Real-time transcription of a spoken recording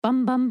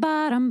bum bum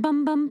bottom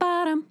bum bum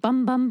bottom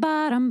bum bum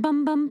bottom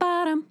bum bum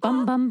bottom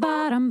bum bum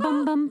bottom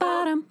bum bum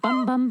bottom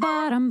bum bum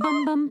bottom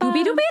bum bum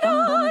doobie doobie da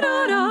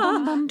da da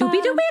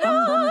doobie doobie da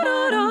da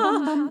da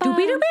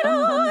doobie doobie da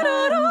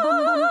da da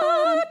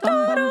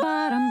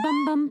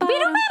bum bum bum doobie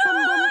doobie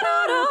da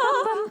da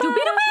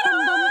doobie doobie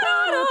da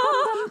da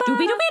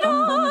doobie doobie da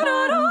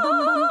da da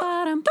bum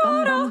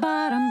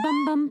bottom bum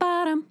bum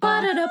bottom ba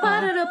da da ba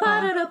da da ba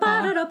da da ba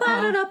da da ba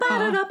da da ba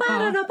da da ba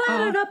da da ba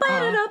da da ba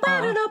da da ba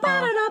da da ba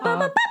da da ba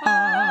ba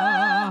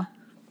ba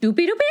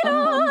doopy doopy da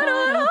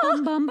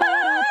bum bum ba.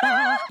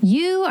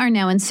 You are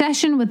now in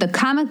session with the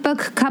Comic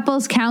Book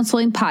Couples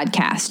Counseling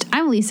Podcast.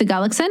 I'm Lisa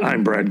Gullickson.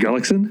 I'm Brad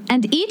Gullickson.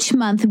 And each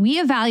month we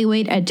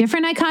evaluate a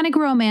different iconic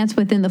romance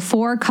within the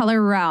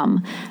four-color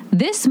realm.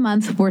 This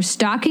month we're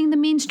stalking the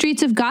mean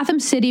streets of Gotham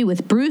City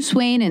with Bruce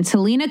Wayne and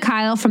Selina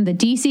Kyle from the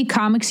DC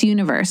Comics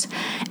universe.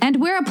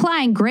 And we're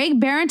applying Greg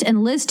Behrendt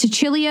and Liz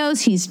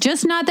Tuchilio's He's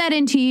Just Not That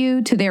Into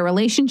You to their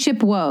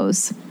relationship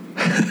woes.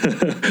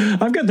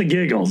 I've got the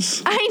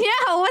giggles. I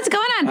know. What's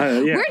going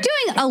on? Yeah. We're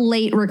doing a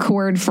late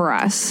record for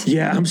us.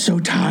 Yeah, I'm so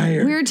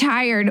tired. We're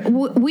tired.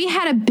 We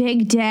had a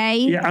big day.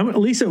 Yeah,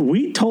 Lisa,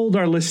 we told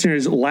our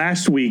listeners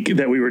last week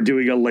that we were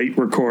doing a late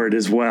record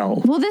as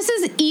well. Well, this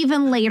is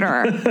even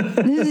later.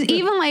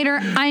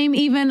 I'm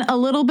even a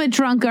little bit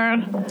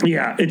drunker.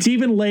 Yeah, it's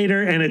even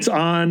later, and it's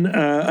on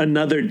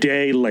another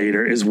day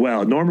later as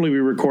well. Normally we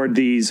record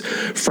these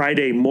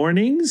Friday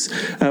mornings,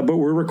 but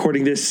we're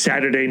recording this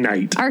Saturday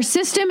night. Our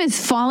system is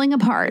falling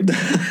apart.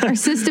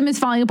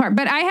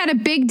 But I had a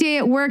big day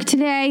at work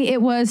today.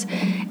 It was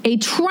a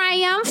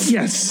triumph.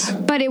 Yes.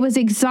 But it was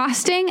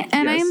exhausting.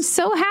 And I am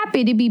so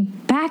happy to be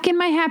back in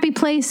my happy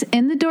place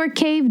in the Dork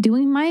Cave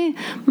doing my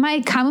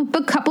comic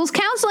book couples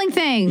counseling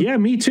thing. Yeah,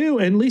 me too.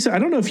 And Lisa, I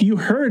don't know if you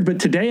heard, but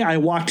today I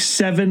walked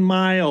 7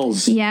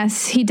 miles.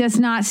 Yes, he does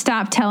not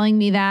stop telling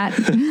me that.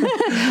 I'm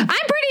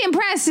pretty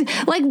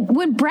impressed. Like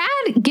when Brad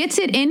gets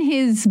it in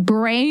his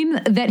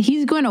brain that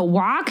he's going to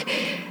walk,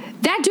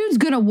 that dude's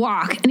going to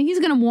walk, and he's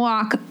going to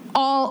walk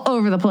all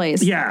over the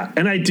place. Yeah,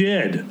 and I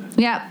did.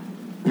 Yep.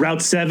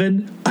 Route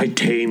 7, I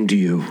tamed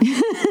you.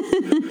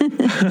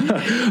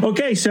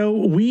 Okay, so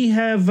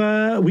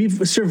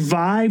we've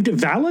survived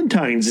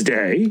Valentine's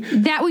Day.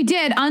 That we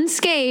did,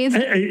 unscathed.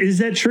 Is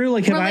that true?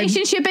 Like,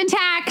 relationship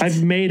intact.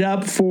 I've made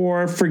up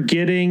for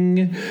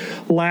forgetting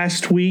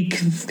last week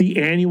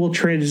the annual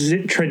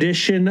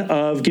tradition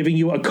of giving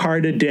you a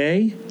card a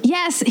day.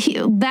 Yes,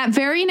 that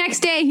very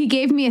next day he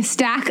gave me a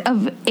stack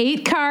of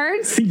 8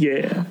 cards.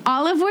 Yeah.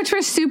 All of which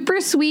were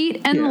super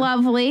sweet and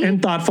lovely.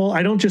 And thoughtful.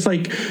 I don't just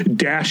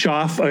dash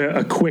off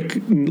a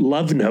quick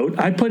love note.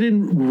 I put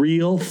in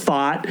real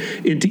thought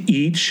into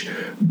each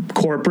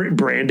corporate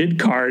branded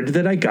card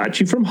that I got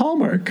you from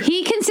Hallmark.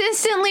 He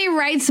consistently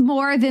writes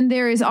more than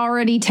there is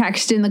already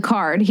text in the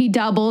card. He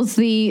doubles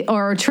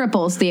or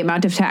triples the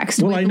amount of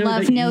text with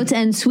love notes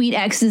and sweet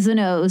X's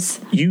and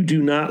O's. You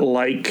do not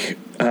like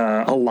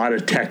a lot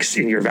of text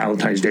in your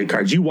Valentine's Day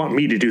cards. You want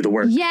me to do the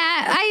work. Yeah,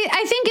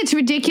 I think it's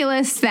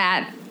ridiculous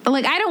that,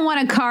 I don't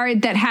want a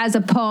card that has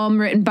a poem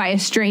written by a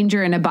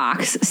stranger in a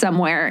box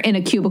somewhere in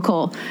a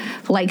cubicle.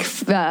 What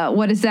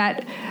is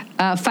that?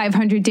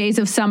 500 Days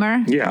of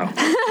Summer? Yeah.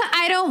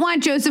 I don't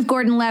want Joseph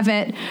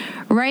Gordon-Levitt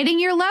writing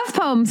your love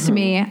poems to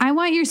me. I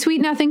want your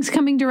sweet nothings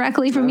coming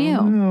directly from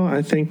you. No,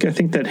 I think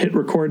that hit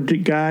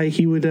record guy,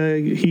 he would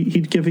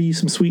he'd give you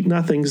some sweet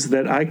nothings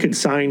that I could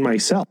sign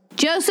myself.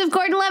 Joseph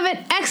Gordon-Levitt,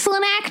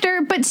 excellent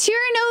actor, but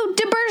Cyrano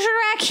de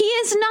Bergerac, he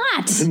is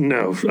not.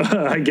 No,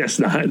 I guess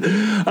not.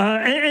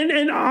 And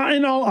in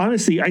all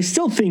honesty, I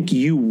still think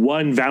you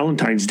won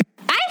Valentine's Day.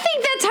 I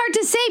think that's hard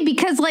to say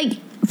because,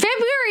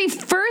 February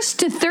 1st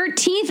to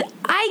 13th,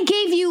 I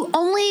gave you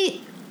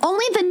only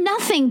the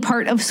nothing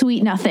part of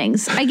Sweet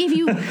Nothings. I gave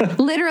you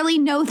literally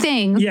no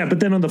things. Yeah, but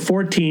then on the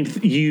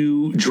 14th,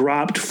 you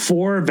dropped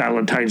 4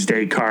 Valentine's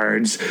Day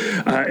cards.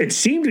 It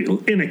seemed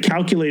in a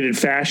calculated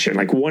fashion,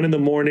 like 1 in the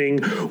morning,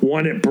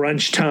 1 at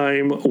brunch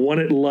time, 1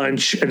 at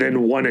lunch, and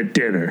then 1 at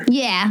dinner.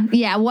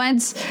 Yeah.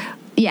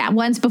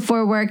 Once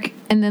before work,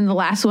 and then the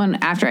last one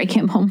after I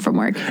came home from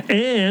work.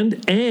 And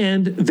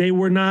they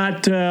were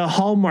not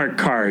Hallmark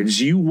cards.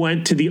 You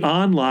went to the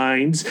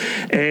onlines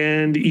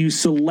and you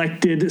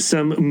selected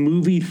some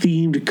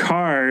movie-themed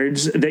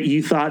cards that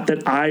you thought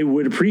that I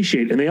would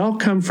appreciate. And they all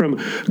come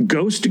from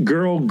Ghost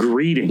Girl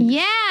Greeting.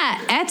 Yeah,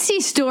 Etsy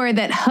store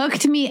that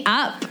hooked me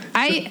up.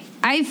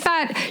 I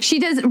thought she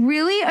does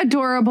really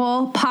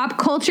adorable pop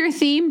culture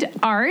themed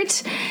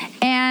art,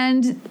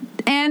 and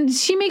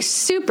she makes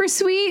super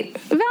sweet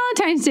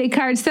Valentine's Day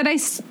cards that I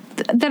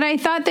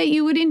thought that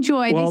you would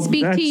enjoy. They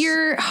speak to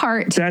your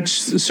heart. That's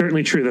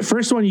certainly true. The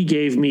first one you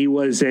gave me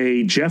was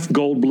a Jeff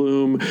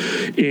Goldblum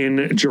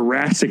in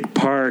Jurassic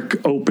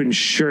Park open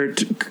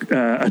shirt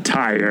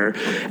attire,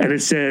 and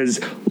it says,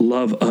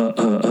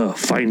 "Love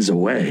finds a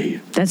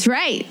way." That's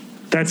right.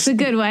 That's a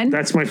good one.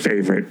 That's my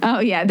favorite. Oh,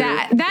 yeah.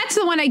 That's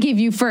the one I gave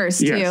you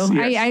first, Yes, too.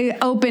 yes. I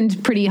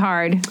opened pretty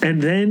hard.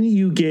 And then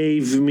you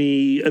gave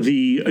me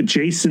the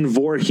Jason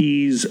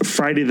Voorhees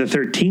Friday the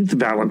 13th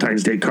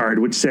Valentine's Day card,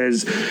 which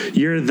says,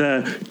 you're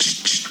the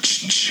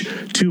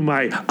to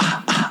my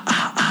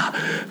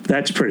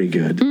That's pretty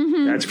good.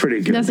 Mm-hmm. That's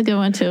pretty good. That's a good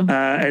one, too.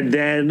 And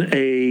then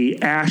a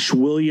Ash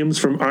Williams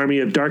from Army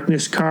of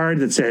Darkness card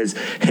that says,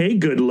 hey,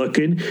 good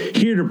looking,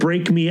 here to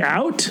break me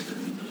out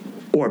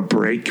or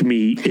break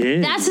me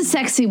in. That's a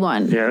sexy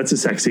one. Yeah, that's a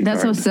sexy card.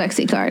 That's a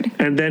sexy card.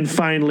 And then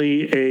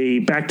finally, a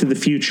Back to the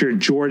Future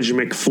George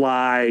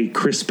McFly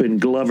Crispin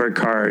Glover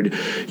card.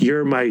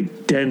 You're my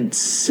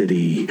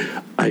density.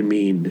 I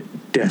mean,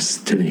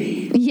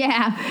 destiny.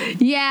 Yeah.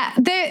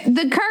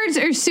 The cards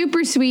are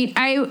super sweet.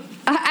 I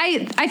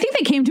think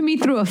they came to me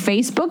through a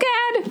Facebook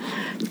ad.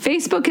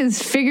 Facebook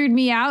has figured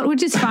me out,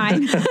 which is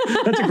fine.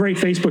 That's a great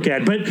Facebook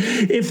ad. But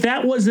if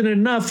that wasn't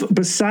enough,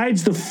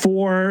 besides the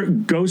 4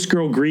 Ghost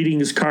Girl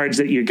Greetings cards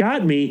that you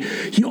got me,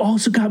 you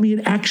also got me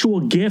an actual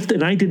gift,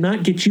 and I did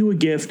not get you a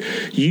gift.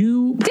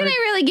 Didn't I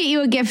really get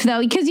you a gift, though?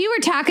 Because you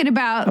were talking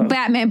about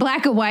Batman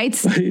Black and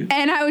Whites,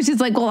 and I was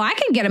just like, well, I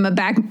can get him a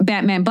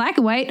Batman Black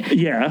and White.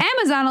 Yeah.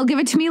 Amazon will give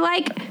it to me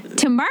like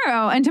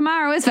tomorrow, and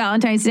tomorrow is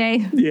Valentine's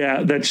Day.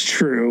 Yeah, that's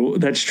true.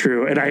 That's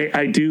true. And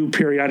I do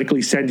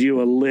periodically send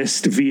you a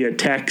list via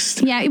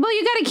text. Yeah, well,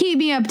 you got to keep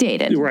me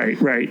updated.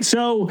 Right.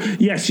 So,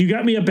 yes, you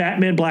got me a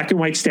Batman Black and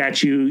White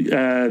statue,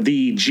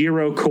 the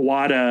Jiro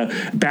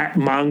Kawada Bat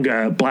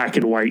manga Black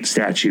and White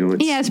statue.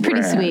 It's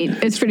pretty rad. sweet.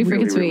 It's pretty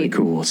freaking sweet. Really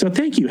cool. So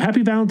thank you.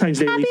 Happy Valentine's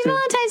Day, Happy Lisa.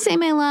 Valentine's Day,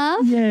 my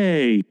love.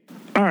 Yay.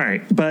 All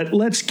right, but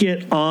let's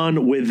get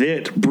on with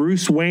it.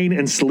 Bruce Wayne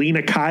and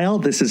Selena Kyle.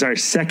 This is our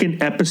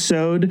second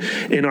episode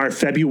in our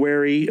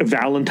February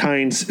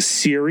Valentine's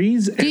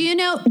series. Do you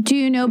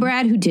know,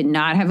 Brad, who did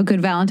not have a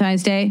good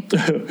Valentine's Day?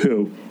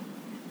 Who?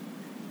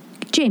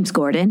 James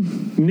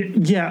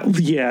Gordon.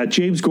 Yeah,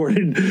 James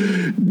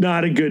Gordon,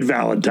 not a good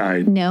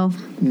Valentine. No.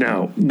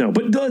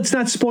 But let's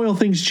not spoil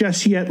things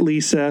just yet,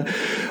 Lisa.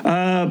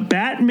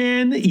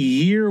 Batman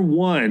Year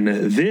One.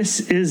 This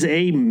is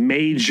a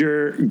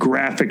major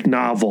graphic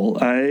novel.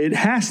 It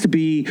has to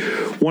be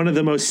one of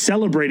the most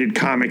celebrated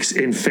comics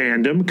in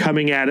fandom,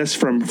 coming at us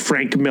from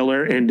Frank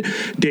Miller and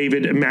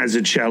David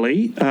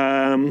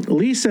Mazzucchelli.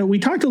 Lisa, we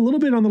talked a little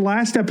bit on the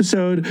last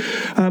episode,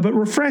 but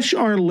refresh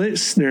our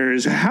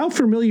listeners. How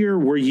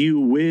familiar were you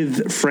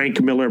with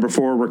Frank Miller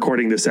before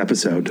recording this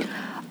episode?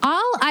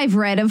 All I've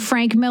read of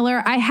Frank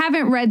Miller, I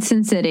haven't read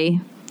Sin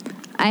City.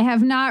 I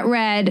have not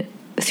read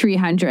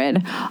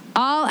 300.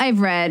 All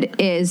I've read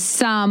is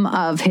some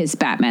of his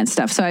Batman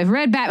stuff. So I've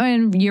read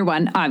Batman Year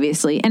One,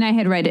 obviously, and I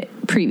had read it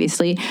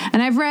previously.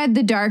 And I've read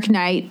the Dark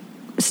Knight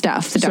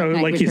stuff. Dark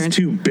Knight Returns. His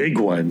 2 big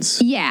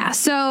ones. Yeah.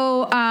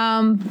 So,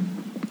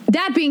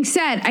 that being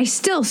said, I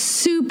still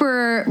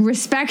super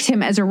respect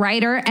him as a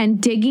writer, and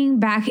digging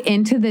back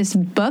into this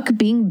book,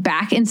 being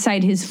back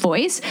inside his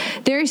voice,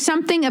 there's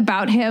something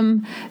about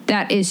him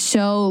that is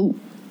so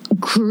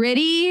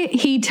gritty.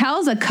 He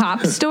tells a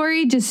cop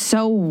story just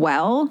so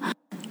well.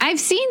 I've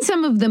seen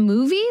some of the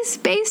movies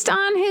based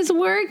on his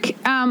work.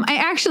 I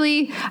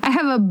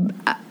have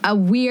a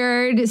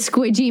weird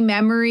squidgy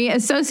memory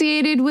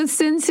associated with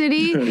Sin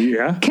City.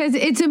 Yeah. Because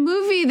it's a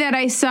movie that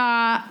I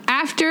saw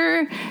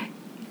after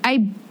I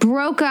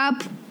broke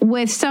up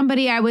with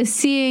somebody I was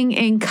seeing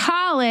in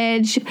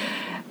college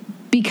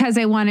because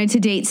I wanted to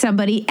date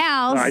somebody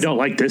else. I don't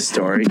like this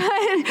story.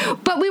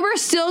 But we were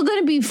still going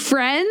to be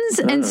friends.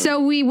 And so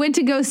we went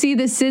to go see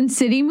the Sin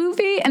City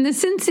movie. And the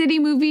Sin City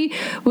movie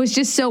was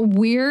just so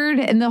weird.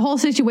 And the whole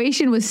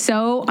situation was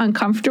so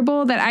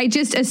uncomfortable that I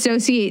just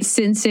associate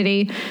Sin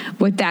City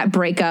with that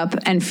breakup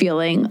and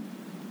feeling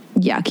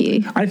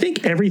yucky. I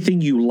think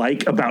everything you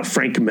like about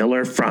Frank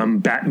Miller from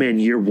Batman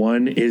Year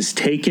One is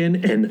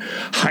taken and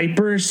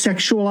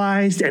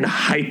hyper-sexualized and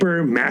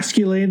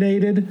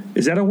hyper-masculinated.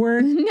 Is that a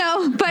word?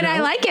 No, but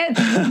I like it.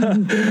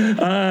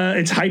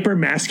 It's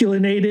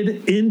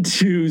hyper-masculinated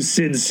into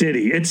Sin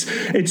City.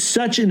 It's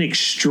such an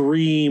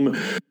extreme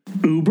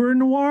uber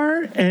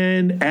noir,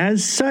 and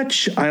as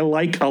such, I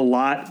like a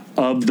lot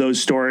of those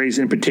stories,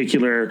 in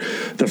particular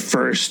the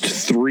first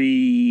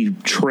 3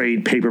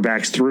 trade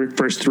paperbacks,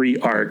 first 3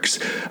 arcs,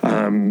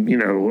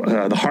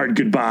 The Hard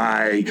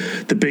Goodbye,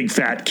 The Big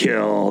Fat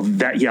Kill,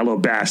 That Yellow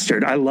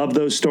Bastard. I love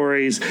those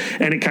stories,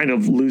 and it kind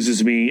of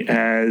loses me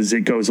as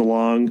it goes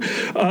along.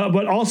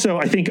 But also,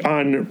 I think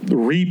on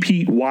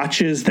repeat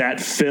watches, that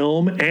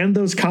film and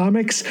those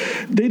comics,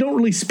 they don't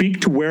really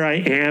speak to where I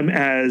am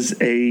as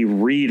a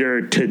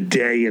reader today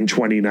in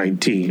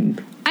 2019.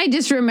 I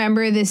just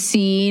remember the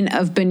scene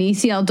of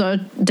Benicio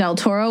del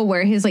Toro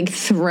where his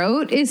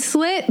throat is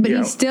slit, but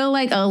he's still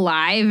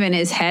alive and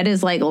his head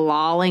is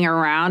lolling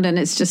around, and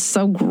it's just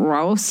so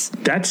gross.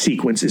 That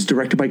sequence is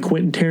directed by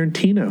Quentin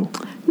Tarantino.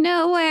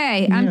 No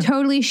way. Yeah. I'm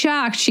totally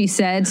shocked, she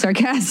said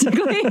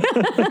sarcastically.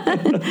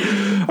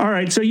 All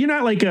right. So you're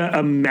not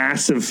a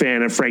massive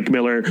fan of Frank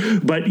Miller,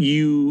 but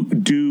you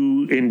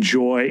do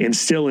enjoy and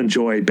still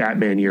enjoy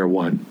Batman Year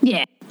One.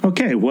 Yeah.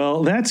 Okay,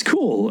 well, that's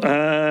cool.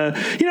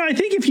 I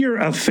think if you're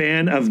a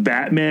fan of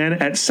Batman,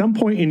 at some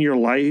point in your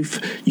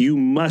life, you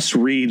must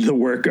read the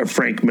work of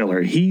Frank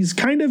Miller. He's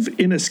kind of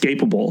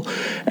inescapable.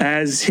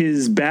 As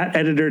his Bat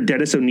editor,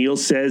 Dennis O'Neil,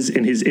 says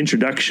in his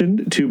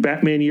introduction to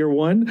Batman Year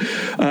One,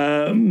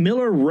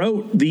 Miller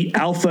wrote the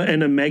alpha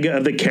and omega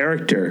of the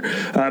character.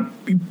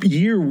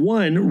 Year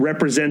One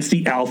represents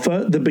the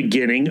alpha, the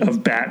beginning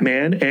of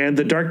Batman, and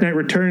The Dark Knight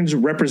Returns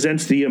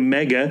represents the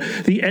omega,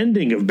 the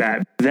ending of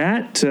Batman.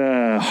 That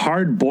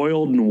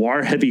hard-boiled,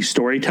 noir-heavy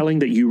storytelling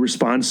that you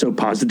respond so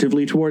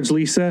positively towards,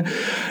 Lisa,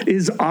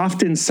 is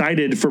often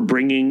cited for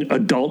bringing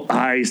adult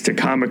eyes to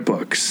comic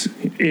books.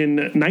 In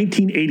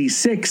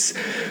 1986,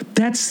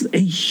 that's a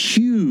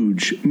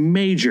huge,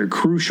 major,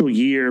 crucial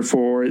year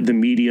for the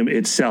medium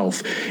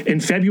itself. In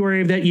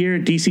February of that year,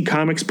 DC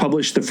Comics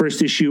published the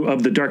first issue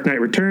of The Dark Knight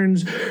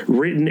Returns,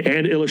 written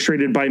and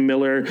illustrated by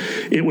Miller.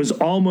 It was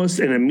almost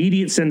an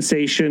immediate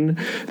sensation.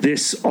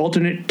 This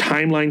alternate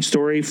timeline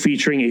story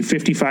featuring a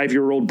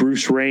 55-year-old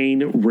Bruce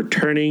Wayne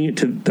returning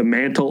to the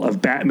mantle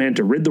of Batman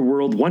to rid the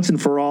world once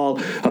and for all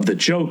of the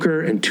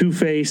Joker and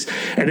Two-Face.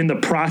 And in the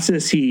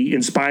process, he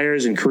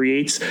inspires and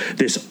creates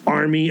this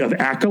army of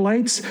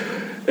acolytes.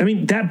 I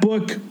mean, that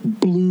book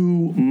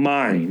blew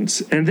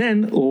minds. And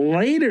then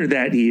later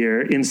that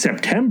year, in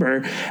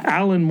September,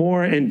 Alan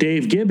Moore and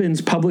Dave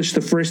Gibbons published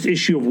the first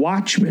issue of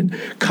Watchmen.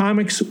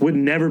 Comics would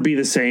never be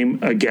the same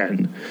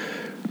again.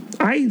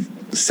 I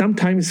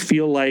sometimes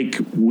feel like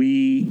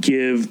we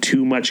give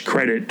too much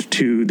credit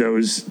to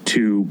those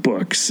two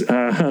books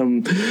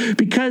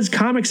because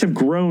comics have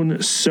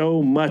grown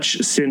so much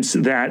since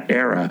that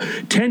era.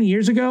 10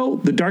 years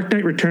ago, The Dark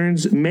Knight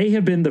Returns may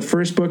have been the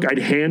first book I'd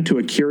hand to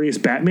a curious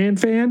Batman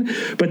fan,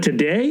 but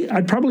today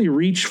I'd probably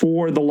reach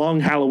for The Long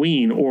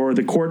Halloween or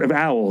The Court of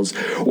Owls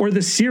or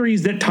the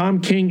series that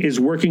Tom King is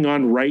working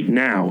on right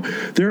now.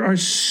 There are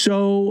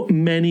so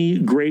many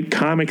great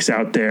comics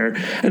out there,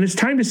 and it's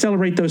time to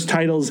celebrate those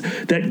titles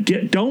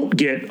that don't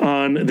get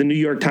on the New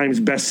York Times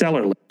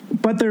bestseller list.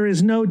 But there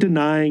is no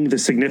denying the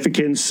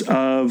significance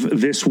of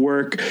this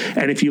work.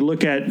 And if you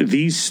look at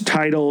these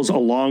titles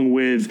along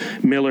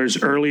with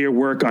Miller's earlier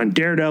work on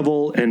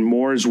Daredevil and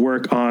Moore's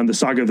work on the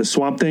Saga of the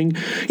Swamp Thing,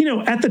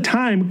 at the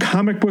time,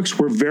 comic books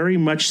were very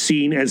much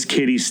seen as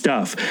kiddie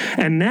stuff.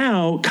 And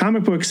now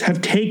comic books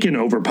have taken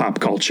over pop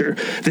culture.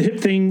 The hip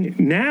thing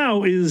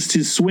now is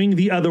to swing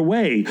the other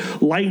way,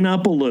 lighten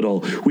up a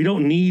little. We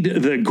don't need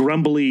the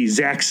grumbly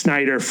Zack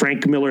Snyder,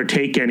 Frank Miller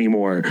take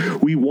anymore.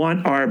 We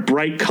want our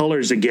bright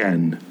colors again.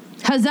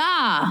 Huzzah!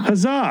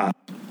 Huzzah!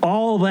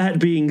 All that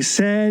being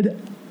said,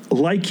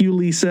 like you,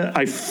 Lisa,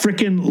 I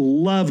frickin'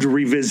 loved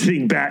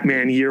revisiting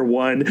Batman Year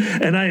One,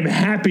 and I am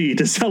happy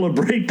to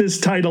celebrate this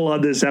title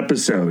on this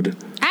episode.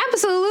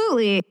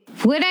 Absolutely.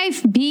 Would I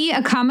be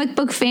a comic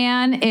book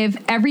fan if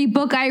every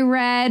book I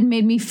read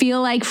made me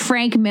feel like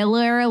Frank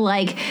Miller,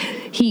 like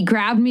he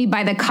grabbed me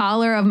by the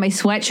collar of my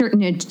sweatshirt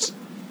and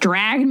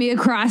dragged me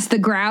across the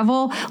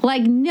gravel?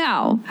 Like,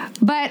 no.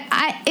 But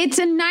it's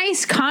a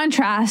nice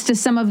contrast to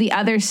some of the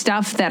other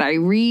stuff that I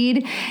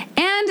read.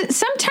 And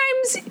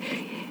sometimes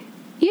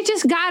you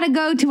just gotta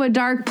go to a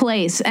dark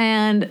place.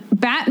 And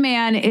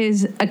Batman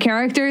is a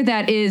character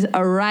that is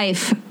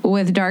rife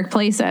with dark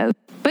places.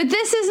 But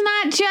this is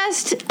not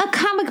just a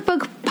comic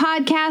book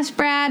podcast,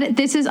 Brad.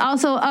 This is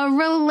also a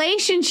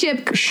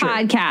relationship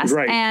podcast.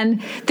 Right.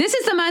 And this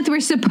is the month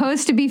we're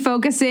supposed to be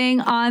focusing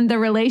on the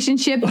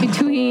relationship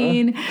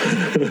between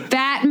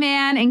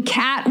Batman and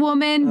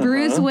Catwoman,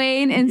 Bruce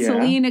Wayne and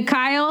Selina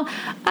Kyle.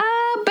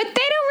 But they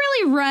don't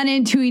really run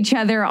into each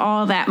other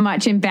all that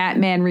much in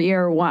Batman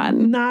Year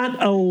One.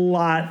 Not a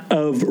lot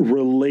of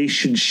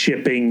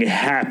relationshiping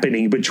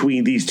happening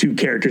between these two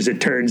characters, it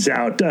turns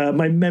out.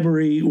 My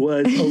memory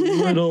was a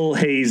little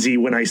hazy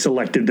when I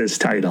selected this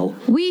title.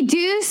 We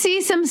do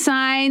see some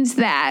signs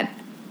that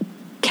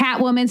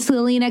Catwoman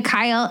Selina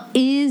Kyle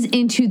is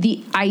into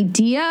the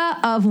idea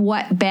of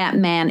what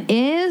Batman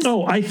is.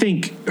 Oh, I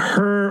think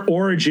her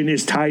origin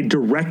is tied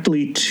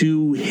directly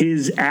to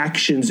his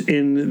actions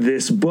in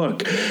this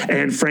book.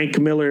 And Frank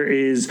Miller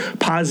is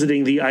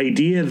positing the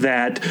idea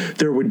that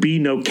there would be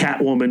no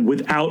Catwoman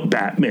without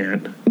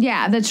Batman.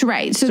 Yeah, that's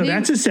right. So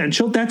that's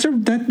essential. That's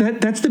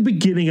the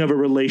beginning of a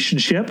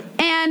relationship.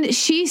 And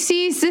she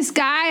sees this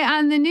guy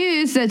on the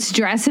news that's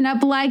dressing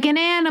up like an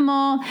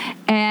animal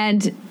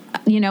and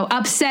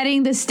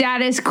upsetting the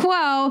status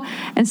quo.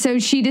 And so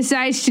she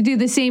decides to do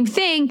the same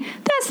thing.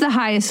 That's the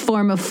highest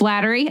form of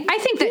flattery. I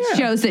think that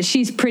shows that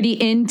she's pretty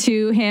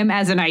into him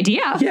as an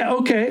idea. Yeah,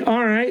 okay,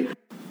 all right.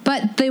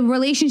 But the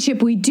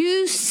relationship we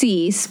do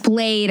see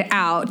splayed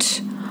out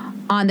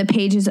on the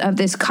pages of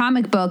this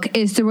comic book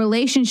is the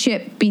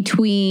relationship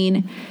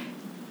between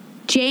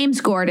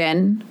James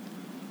Gordon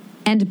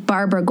and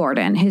Barbara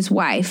Gordon, his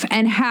wife,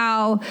 and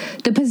how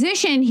the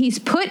position he's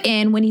put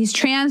in when he's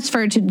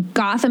transferred to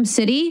Gotham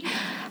City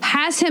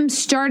has him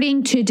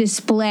starting to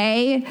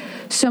display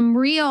some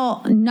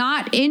real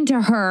not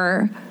into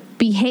her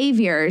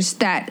behaviors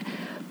that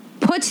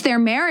puts their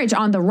marriage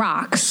on the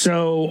rocks.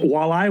 So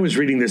while I was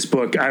reading this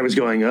book, I was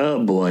going,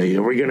 oh boy,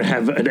 are we going to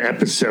have an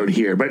episode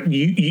here? But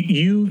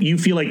you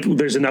feel like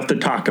there's enough to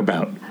talk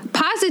about.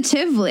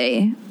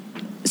 Positively.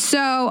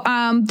 So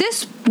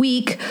this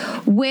week,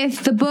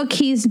 with the book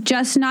He's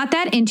Just Not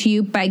That Into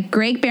You by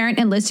Greg Behrendt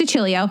and Liz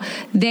Tuccilio,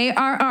 they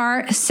are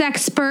our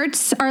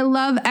sexperts, our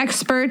love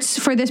experts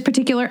for this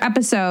particular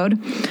episode.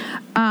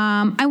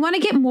 I want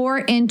to get more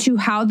into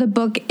how the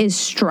book is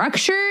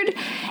structured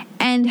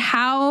and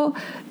how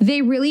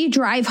they really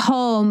drive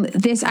home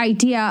this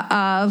idea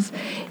of,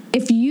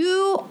 if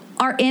you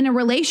are in a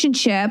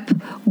relationship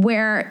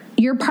where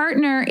your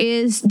partner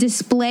is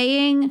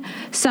displaying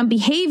some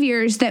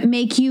behaviors that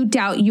make you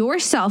doubt your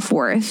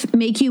self-worth,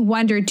 make you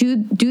wonder, do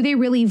they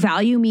really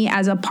value me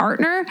as a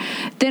partner?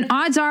 Then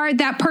odds are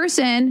that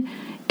person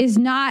is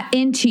not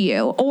into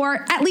you,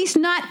 or at least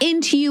not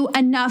into you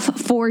enough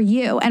for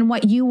you and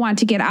what you want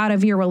to get out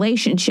of your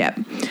relationship.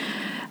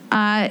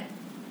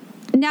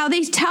 Now,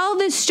 they tell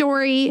this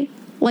story,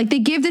 like they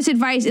give this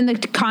advice in the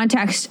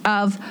context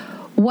of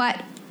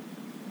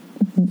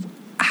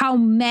how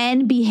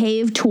men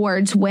behave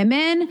towards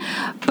women.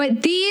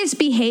 But these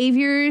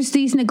behaviors,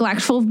 these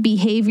neglectful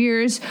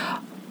behaviors,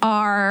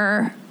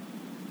 are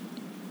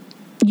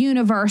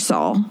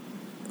universal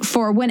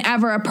for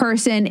whenever a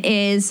person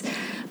is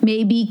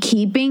maybe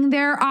keeping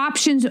their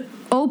options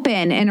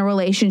open in a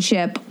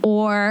relationship,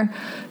 or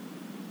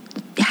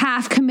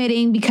half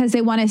committing because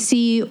they want to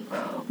see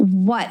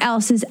what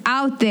else is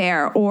out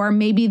there, or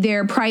maybe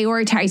they're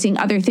prioritizing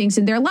other things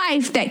in their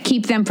life that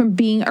keep them from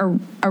being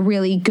a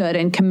really good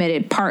and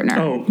committed partner.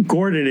 Oh,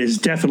 Gordon is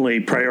definitely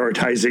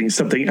prioritizing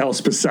something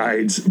else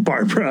besides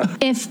Barbara.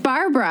 If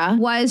Barbara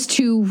was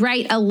to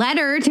write a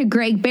letter to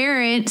Greg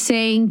Behrendt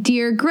saying,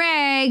 "Dear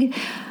Greg,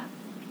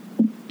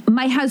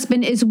 my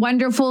husband is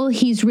wonderful.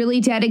 He's really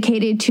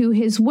dedicated to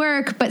his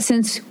work. But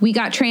since we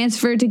got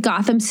transferred to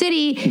Gotham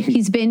City,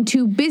 he's been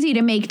too busy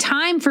to make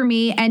time for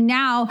me. And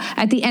now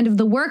at the end of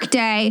the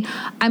workday,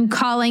 I'm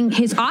calling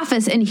his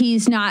office and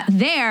he's not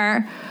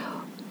there."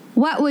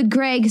 What would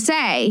Greg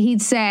say?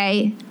 He'd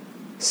say,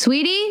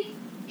 "Sweetie,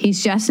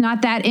 he's just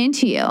not that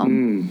into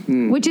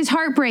you," which is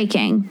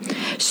heartbreaking.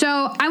 So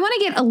I want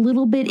to get a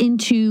little bit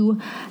into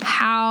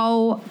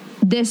how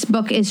this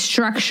book is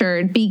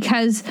structured,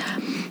 because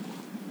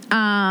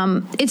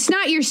it's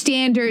not your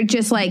standard,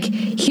 just like,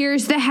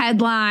 here's the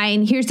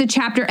headline, here's the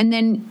chapter, and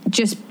then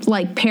just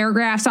like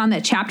paragraphs on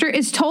that chapter.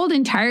 It's told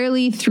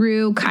entirely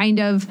through kind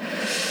of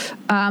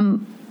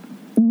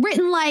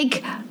written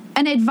like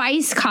an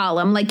advice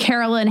column, like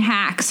Carolyn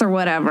Hacks or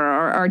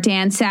whatever, or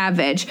Dan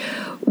Savage,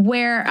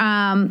 where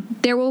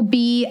there will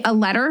be a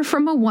letter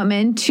from a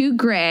woman to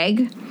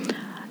Greg,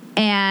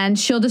 and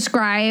she'll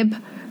describe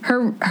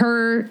her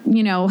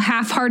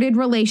half-hearted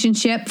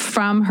relationship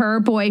from her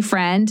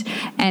boyfriend,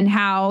 and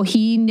how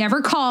he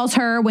never calls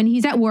her when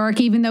he's at work,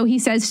 even though he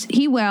says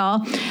he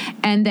will.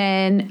 And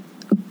then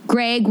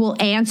Greg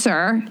will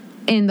answer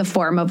in the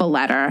form of a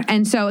letter.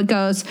 And so it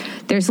goes,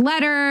 there's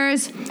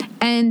letters,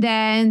 and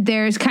then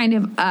there's kind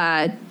of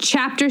a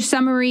chapter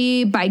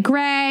summary by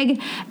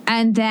Greg,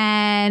 and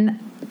then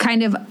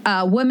kind of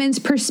a woman's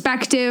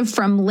perspective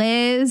from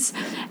Liz,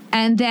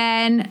 and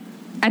then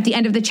at the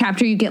end of the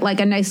chapter, you get like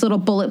a nice little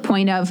bullet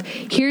point of,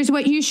 here's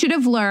what you should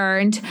have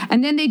learned.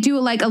 And then they do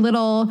like a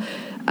little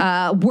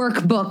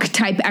workbook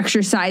type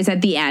exercise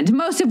at the end,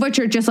 most of which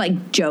are just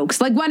like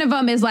jokes. Like one of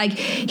them is like,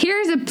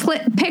 here's a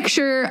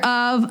picture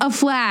of a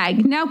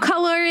flag. Now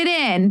color it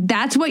in.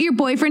 That's what your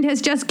boyfriend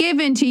has just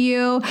given to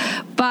you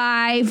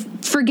by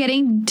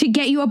forgetting to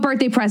get you a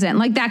birthday present,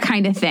 like that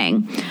kind of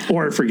thing.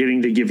 Or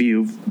forgetting to give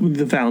you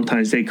the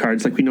Valentine's Day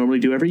cards like we normally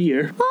do every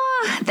year.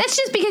 That's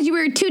just because you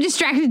were too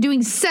distracted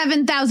doing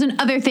 7,000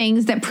 other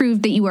things that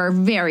proved that you are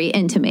very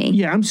into me.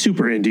 Yeah, I'm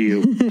super into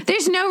you.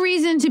 There's no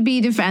reason to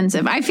be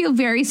defensive. I feel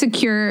very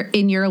secure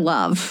in your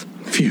love.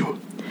 Phew.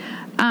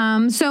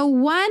 So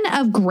one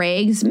of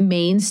Greg's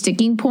main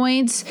sticking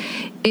points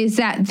is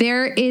that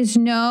there is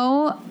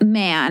no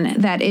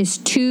man that is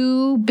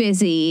too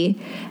busy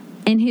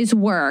in his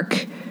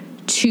work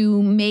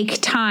to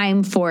make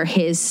time for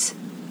his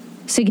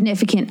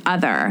significant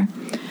other.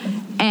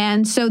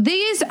 And so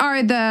these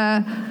are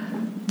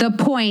the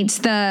points,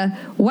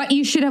 what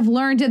you should have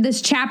learned in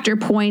this chapter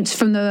points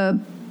from the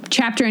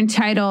chapter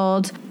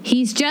entitled,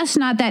 He's Just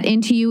Not That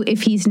Into You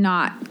If He's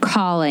Not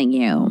Calling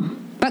You.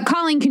 But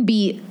calling can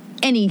be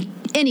any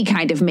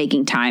kind of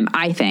making time,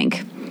 I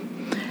think.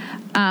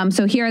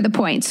 So here are the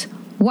points.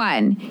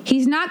 1,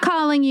 he's not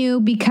calling you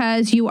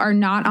because you are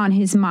not on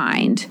his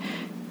mind.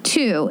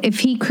 2,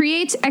 if he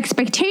creates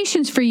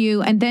expectations for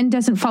you and then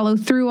doesn't follow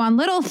through on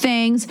little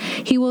things,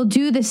 he will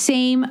do the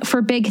same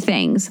for big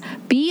things.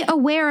 Be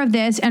aware of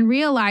this and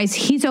realize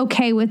he's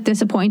okay with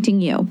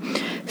disappointing you.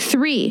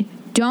 3,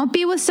 don't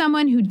be with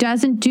someone who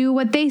doesn't do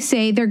what they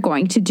say they're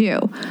going to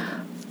do.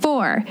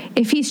 4,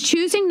 if he's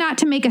choosing not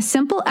to make a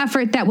simple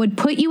effort that would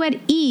put you at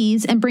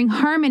ease and bring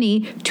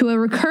harmony to a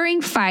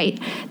recurring fight,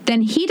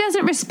 then he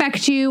doesn't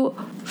respect you.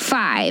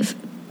 5,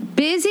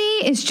 Busy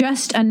is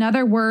just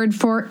another word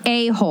for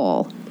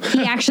a-hole.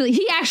 He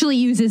actually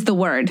uses the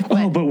word.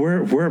 But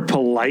we're a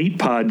polite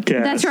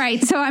podcast. That's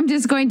right. So I'm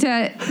just going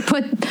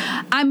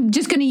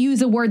to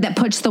use a word that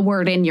puts the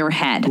word in your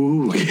head.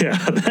 Ooh, yeah,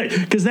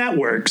 because that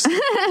works.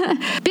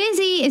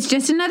 Busy is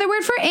just another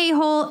word for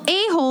a-hole.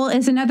 A-hole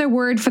is another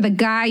word for the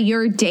guy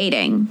you're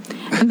dating.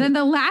 And then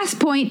the last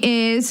point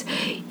is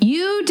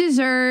you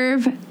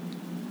deserve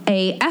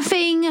a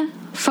effing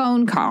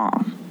phone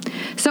call.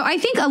 So I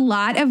think a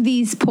lot of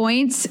these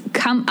points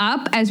come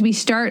up as we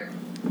start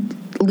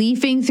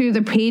leafing through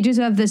the pages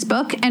of this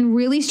book and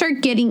really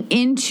start getting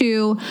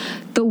into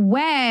the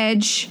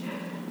wedge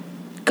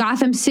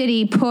Gotham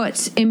City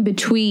puts in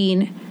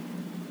between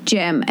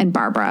Jim and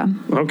Barbara.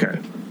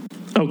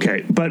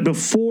 Okay, but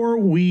before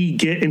we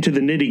get into the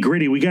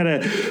nitty-gritty, we got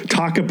to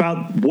talk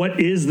about what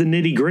is the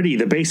nitty-gritty,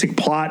 the basic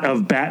plot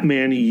of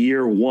Batman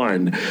Year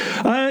One.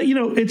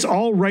 It's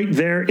all right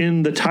there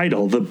in the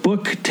title. The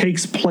book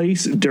takes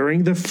place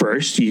during the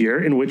first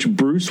year in which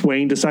Bruce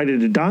Wayne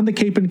decided to don the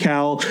cape and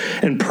cowl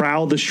and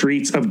prowl the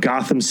streets of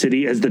Gotham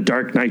City as the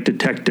Dark Knight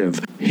detective.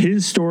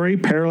 His story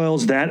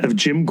parallels that of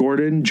Jim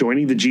Gordon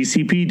joining the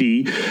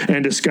GCPD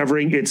and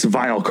discovering its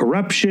vile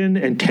corruption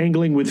and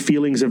tangling with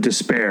feelings of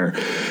despair.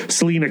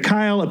 Selina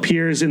Kyle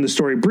appears in the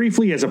story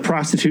briefly as a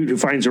prostitute who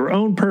finds her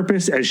own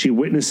purpose as she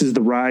witnesses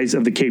the rise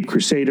of the Caped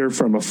Crusader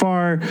from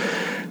afar.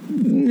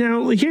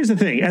 Now, here's the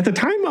thing. At the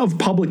time of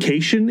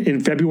publication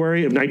in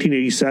February of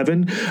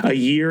 1987, a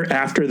year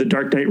after The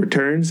Dark Knight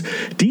Returns,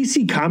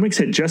 DC Comics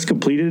had just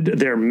completed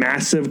their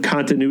massive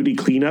continuity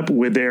cleanup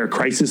with their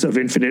Crisis of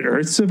Infinite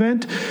Earths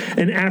event.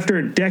 And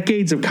after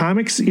decades of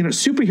comics,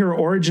 superhero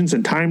origins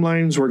and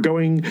timelines were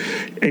going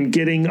and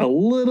getting a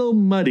little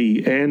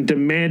muddy and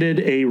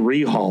demanded a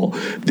rehaul.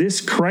 This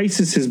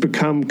crisis has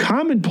become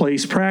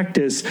commonplace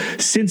practice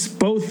since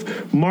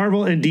both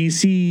Marvel and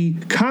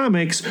DC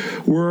Comics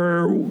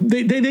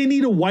they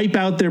need to wipe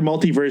out their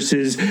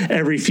multiverses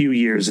every few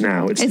years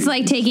now. It's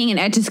like taking an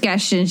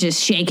Etch-a-Sketch and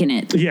just shaking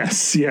it.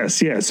 Yes.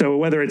 So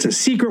whether it's a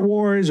Secret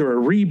Wars or a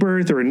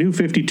Rebirth or a New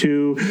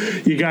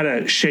 52, you got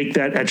to shake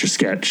that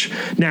Etch-a-Sketch.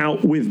 Now,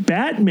 with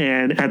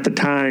Batman at the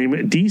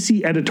time,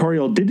 DC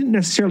editorial didn't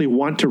necessarily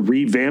want to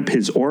revamp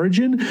his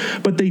origin,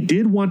 but they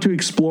did want to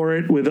explore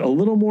it with a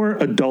little more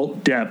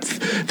adult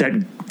depth,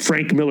 that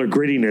Frank Miller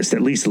grittiness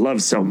that Lisa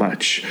loves so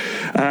much.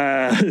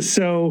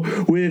 So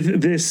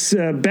with this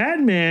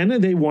Batman,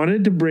 they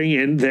wanted to bring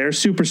in their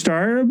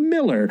superstar,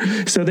 Miller.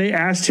 So they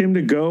asked him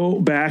to go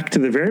back to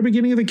the very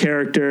beginning of the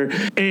character,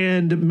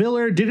 and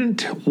Miller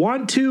didn't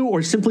want to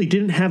or simply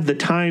didn't have the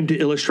time to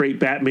illustrate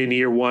Batman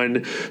Year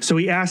One. So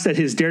he asked that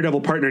his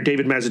Daredevil partner,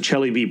 David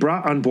Mazzucchelli, be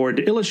brought on board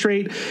to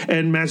illustrate,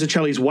 and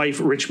Mazzucchelli's wife,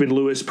 Richmond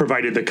Lewis,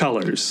 provided the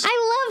colors.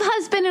 I love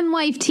husband and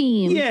wife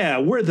team. Yeah,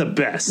 we're the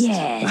best.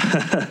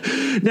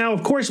 Yeah. Now,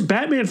 of course,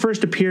 Batman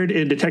first appeared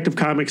in Detective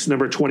Comics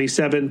number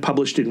 27,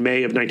 published in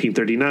May of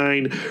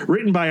 1939,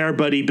 written by our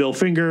buddy Bill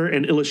Finger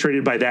and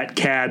illustrated by that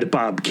cad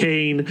Bob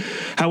Kane.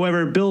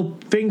 However, Bill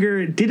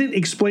Finger didn't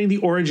explain the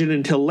origin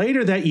until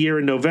later that year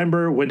in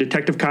November when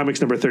Detective Comics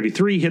number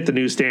 33 hit the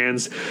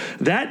newsstands.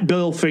 That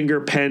Bill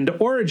Finger penned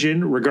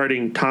origin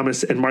regarding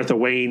Thomas and Martha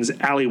Wayne's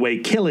alleyway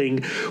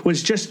killing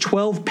was just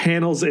 12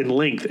 panels in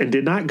length and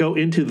did not go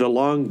into the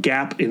long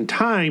gap in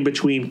time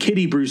between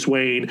Kitty Bruce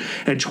Wayne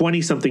and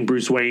 20-something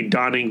Bruce Wayne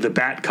donning the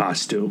Bat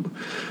costume.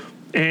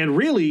 And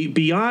really,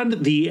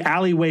 beyond the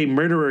alleyway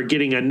murderer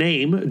getting a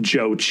name,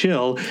 Joe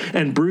Chill,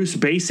 and Bruce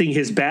basing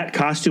his Bat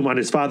costume on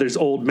his father's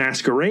old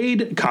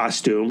masquerade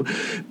costume,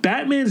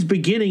 Batman's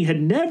beginning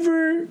had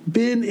never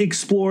been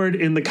explored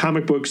in the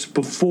comic books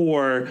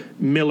before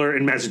Miller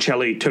and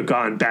Mazzucchelli took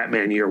on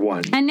Batman Year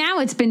One. And now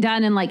it's been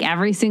done in like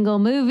every single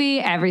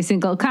movie, every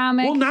single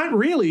comic. Well, not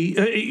really.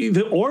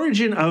 The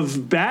origin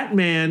of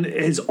Batman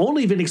has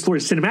only been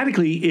explored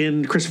cinematically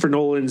in Christopher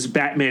Nolan's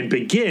Batman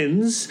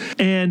Begins,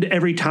 and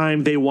every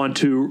time they want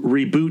to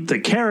reboot the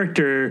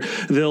character,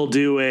 they'll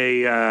do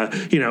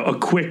a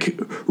quick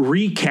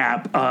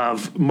recap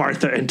of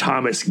Martha and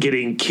Thomas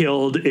getting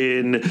killed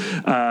in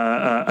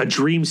a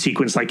dream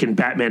sequence, like in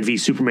Batman v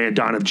Superman: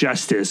 Dawn of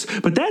Justice.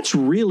 But that's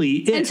really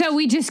it. And so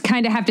we just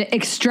kind of have to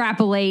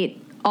extrapolate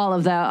all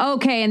of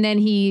and then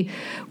he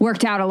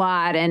worked out a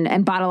lot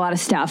and bought a lot of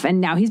stuff,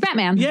 and now he's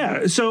Batman.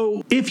 Yeah,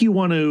 so if you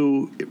want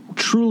to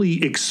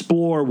truly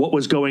explore what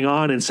was going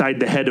on inside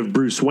the head of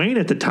Bruce Wayne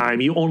at the time,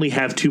 you only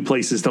have two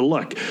places to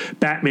look: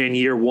 Batman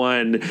Year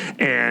One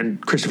and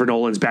Christopher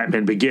Nolan's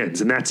Batman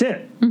Begins, and that's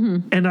it.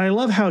 Mm-hmm. And I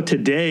love how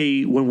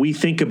today, when we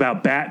think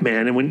about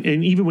Batman, and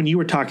even when you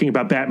were talking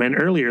about Batman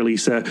earlier,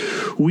 Lisa,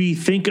 we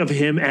think of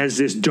him as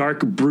this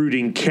dark,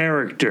 brooding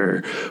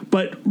character.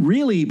 But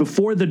really,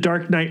 before The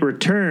Dark Knight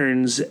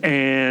Returns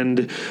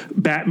and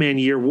Batman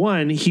Year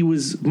One, he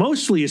was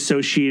mostly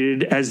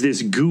associated as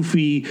this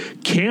goofy,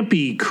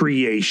 campy creature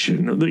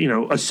creation,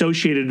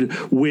 associated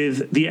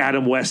with the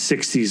Adam West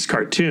 60s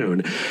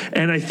cartoon.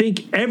 And I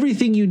think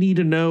everything you need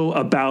to know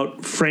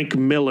about Frank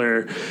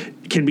Miller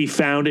can be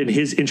found in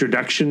his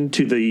introduction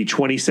to the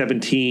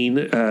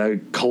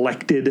 2017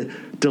 collected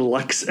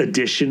deluxe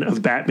edition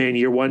of Batman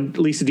Year One.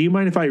 Lisa, do you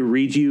mind if I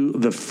read you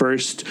the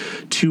first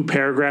 2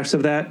 paragraphs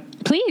of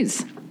that?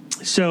 Please.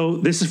 So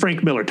this is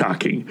Frank Miller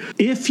talking.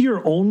 If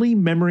your only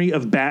memory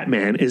of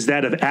Batman is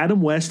that of Adam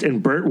West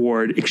and Burt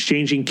Ward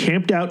exchanging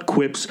camped out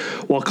quips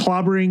while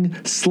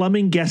clobbering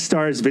slumming guest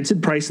stars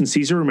Vincent Price and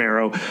Cesar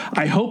Romero,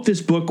 I hope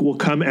this book will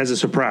come as a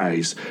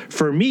surprise.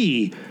 For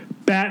me,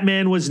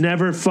 Batman was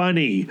never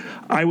funny.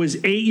 I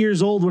was 8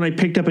 years old when I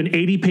picked up an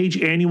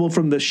 80-page annual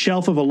from the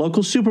shelf of a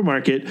local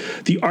supermarket.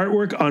 The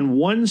artwork on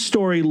one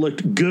story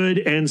looked good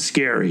and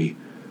scary.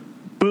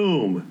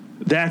 Boom.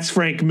 That's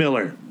Frank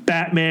Miller.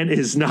 Batman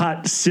is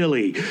not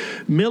silly.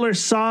 Miller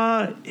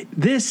saw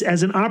this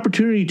as an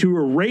opportunity to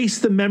erase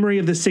the memory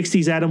of the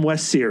 60s Adam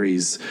West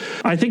series.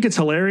 I think it's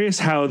hilarious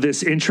how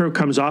this intro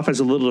comes off as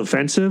a little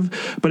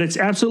offensive, but it's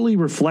absolutely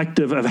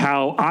reflective of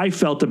how I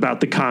felt about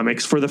the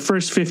comics for the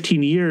first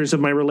 15 years of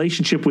my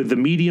relationship with the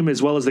medium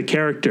as well as the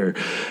character.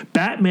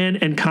 Batman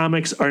and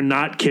comics are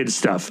not kid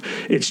stuff.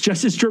 It's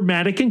just as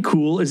dramatic and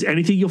cool as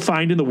anything you'll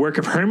find in the work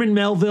of Herman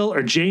Melville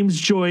or James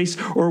Joyce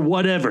or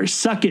whatever.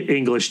 Suck it,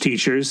 English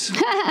teachers.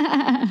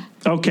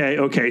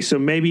 Okay, so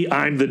maybe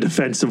I'm the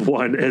defensive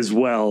one as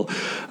well.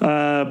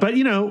 But,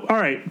 all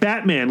right,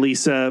 Batman,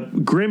 Lisa,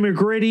 grim or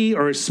gritty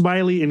or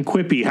smiley and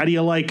quippy? How do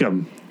you like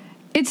him?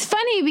 It's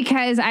funny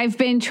because I've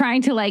been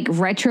trying to,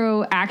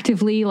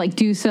 retroactively,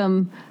 do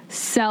some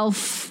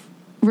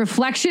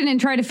self-reflection and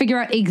try to figure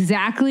out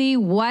exactly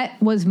what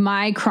was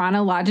my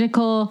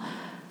chronological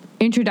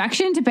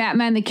introduction to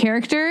Batman the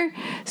character.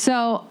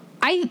 So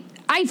I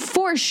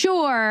for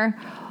sure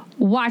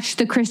watched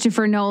the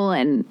Christopher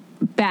Nolan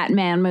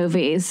Batman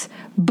movies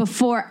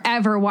before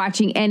ever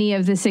watching any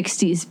of the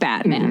 60s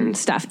Batman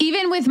stuff.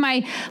 Even with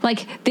my,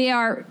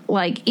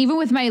 even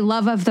with my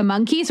love of the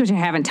Monkees, which I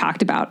haven't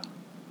talked about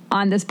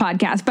on this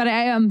podcast, but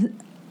I am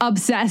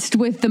obsessed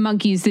with the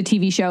Monkees, the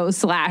TV show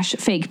 /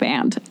 fake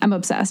band. I'm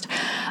obsessed.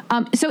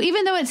 So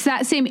even though it's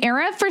that same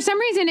era, for some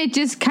reason, it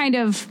just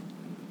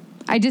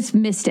I just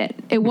missed it.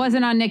 It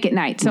wasn't on Nick at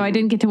Night, so I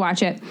didn't get to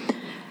watch it.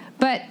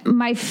 But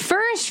my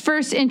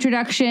first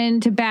introduction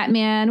to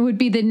Batman would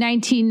be the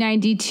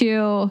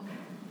 1992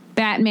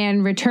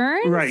 Batman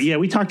Returns. Right, yeah,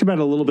 we talked about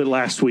it a little bit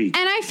last week.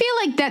 And I feel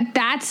like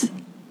that's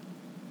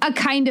a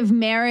kind of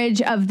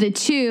marriage of the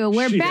two,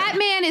 where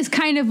Batman is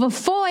kind of a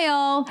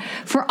foil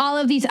for all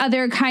of these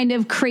other kind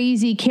of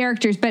crazy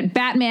characters, but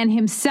Batman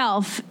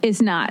himself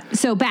is not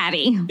so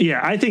batty.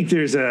 Yeah, I think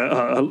there's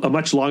a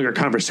much longer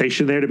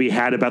conversation there to be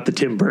had about the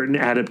Tim Burton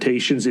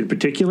adaptations in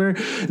particular.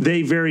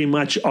 They very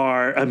much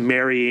are a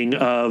marrying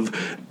of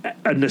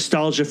a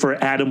nostalgia for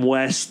Adam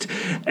West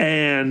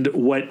and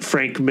what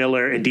Frank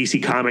Miller and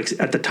DC Comics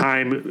at the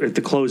time, at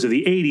the close of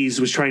the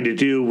 80s, was trying to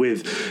do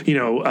with,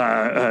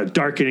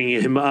 darkening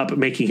him up,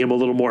 making him a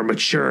little more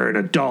mature and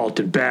adult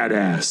and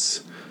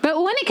badass. But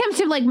when it comes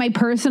to my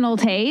personal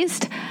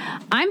taste,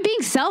 I'm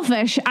being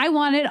selfish. I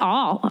want it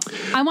all.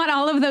 I want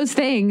all of those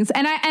things,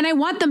 and I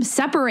want them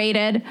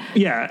separated.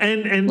 Yeah,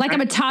 and I'm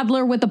a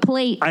toddler with a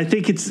plate. I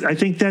think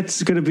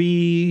that's going to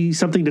be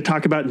something to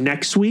talk about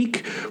next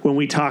week when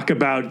we talk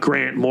about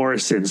Grant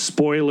Morrison.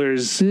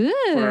 Spoilers for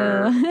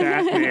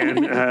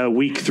Batman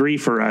week 3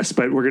 for us,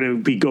 but we're going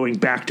to be going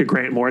back to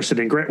Grant Morrison.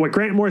 And what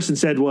Grant Morrison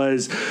said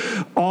was,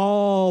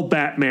 all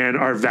Batman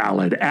are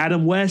valid.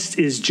 Adam West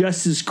is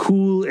just as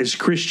cool as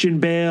Christian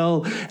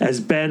Bale, as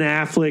Ben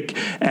Affleck,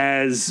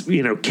 as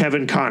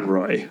Kevin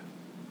Conroy,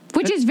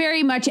 which is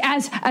very much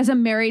as a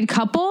married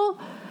couple,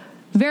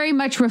 very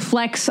much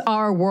reflects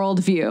our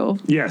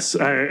worldview. Yes,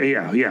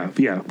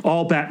 yeah.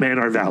 All Batman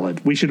are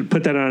valid. We should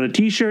put that on a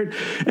T-shirt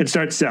and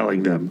start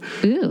selling them.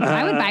 Ooh,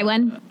 I would buy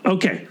one.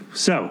 Okay,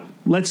 so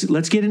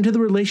let's get into the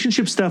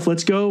relationship stuff.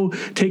 Let's go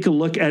take a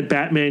look at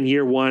Batman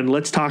Year One.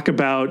 Let's talk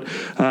about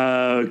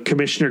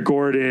Commissioner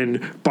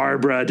Gordon,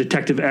 Barbara,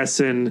 Detective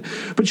Essen.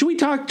 But should we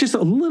talk just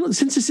a little,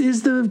 since this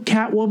is the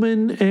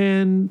Catwoman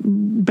and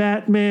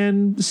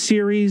Batman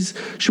series,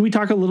 should we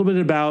talk a little bit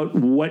about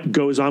what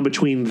goes on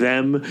between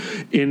them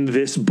in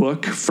this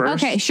book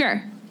first? Okay,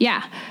 sure.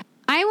 Yeah.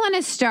 I want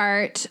to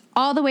start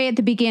all the way at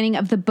the beginning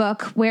of the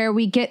book where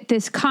we get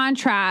this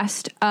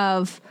contrast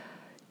of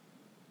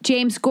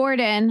James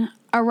Gordon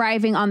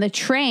arriving on the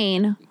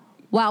train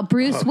while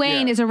Bruce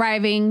Wayne is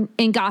arriving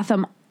in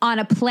Gotham on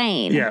a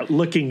plane. Yeah,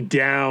 looking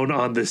down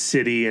on the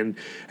city, and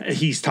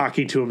he's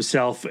talking to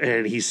himself,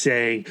 and he's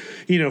saying,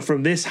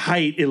 from this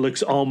height, it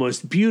looks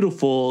almost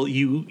beautiful,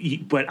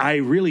 but I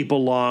really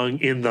belong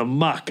in the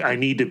muck. I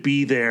need to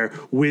be there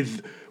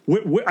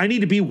I need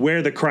to be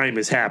where the crime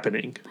is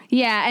happening.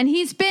 Yeah, and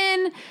he's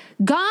been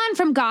gone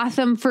from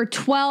Gotham for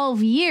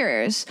 12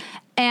 years,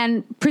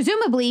 and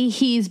presumably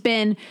he's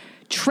been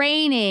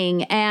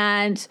training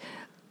and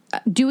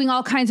doing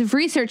all kinds of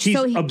research. He's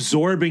so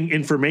absorbing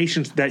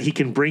information that he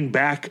can bring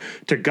back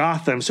to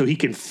Gotham so he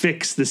can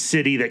fix the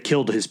city that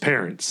killed his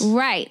parents.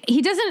 Right.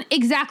 He doesn't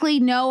exactly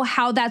know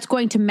how that's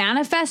going to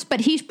manifest,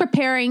 but he's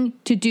preparing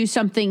to do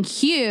something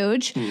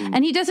huge.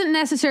 And he doesn't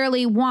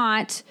necessarily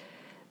want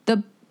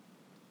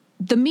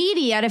the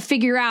media to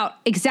figure out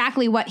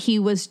exactly what he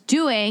was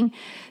doing.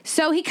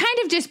 So he kind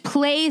of just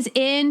plays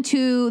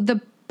into the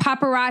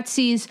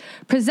paparazzi's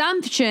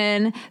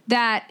presumption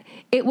that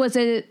it was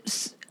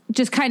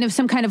just kind of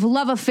some kind of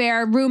love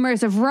affair,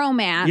 rumors of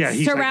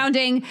romance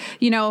surrounding,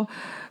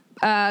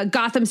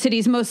 Gotham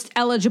City's most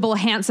eligible,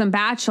 handsome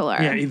bachelor.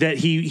 Yeah, that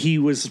he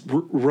was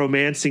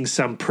romancing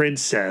some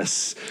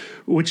princess,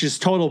 which is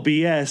total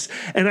BS.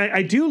 And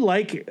I do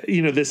like,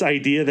 this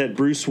idea that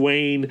Bruce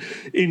Wayne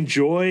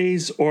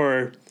enjoys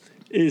or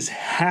is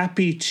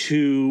happy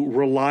to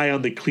rely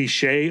on the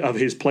cliche of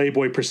his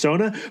Playboy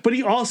persona, but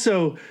he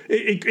also,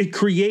 it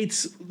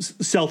creates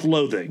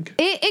self-loathing.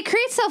 It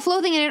creates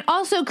self-loathing, and it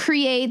also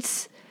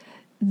creates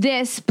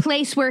this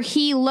place where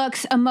he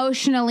looks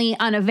emotionally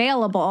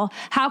unavailable.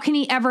 How can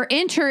he ever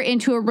enter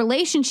into a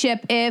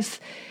relationship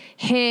if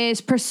his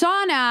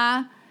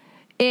persona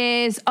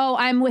is,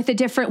 I'm with a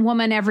different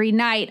woman every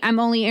night, I'm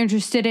only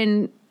interested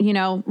in,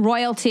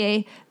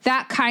 royalty,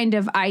 that kind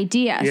of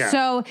idea. Yeah.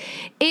 So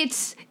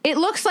it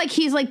looks like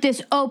he's like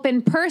this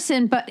open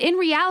person, but in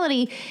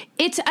reality,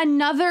 it's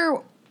another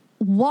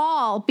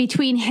wall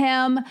between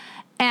him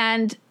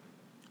and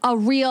a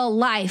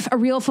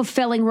real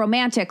fulfilling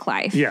romantic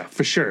life. Yeah,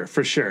 for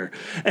sure.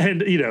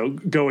 And,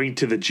 going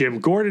to the Jim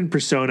Gordon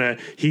persona,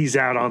 he's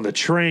out on the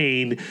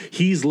train,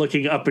 he's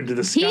looking up into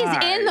the sky.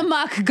 He's in the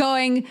muck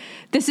going,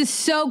 this is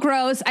so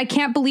gross. I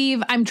can't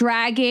believe I'm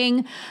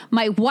dragging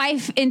my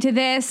wife into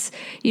this.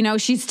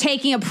 She's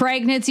taking a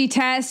pregnancy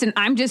test and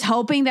I'm just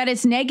hoping that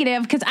it's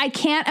negative because I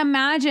can't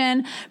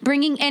imagine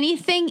bringing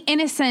anything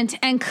innocent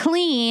and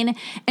clean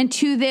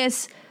into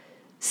this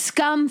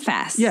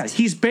scumfest. Yeah,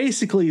 he's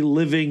basically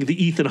living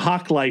the Ethan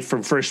Hawke life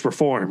from First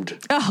Reformed.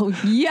 Oh,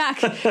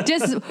 yuck.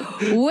 Just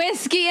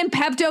whiskey and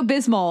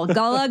Pepto-Bismol.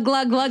 Glug,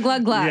 glug, glug,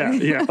 glug,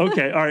 glug. Yeah,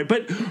 okay, all right.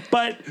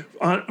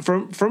 But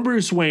from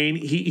Bruce Wayne,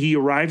 he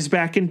arrives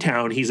back in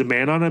town. He's a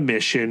man on a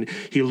mission.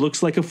 He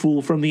looks like a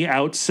fool from the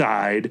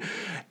outside.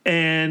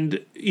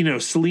 And,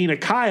 Selina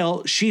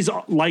Kyle, she's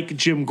like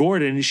Jim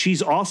Gordon.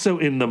 She's also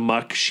in the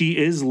muck. She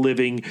is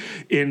living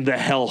in the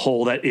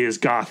hellhole that is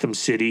Gotham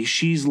City.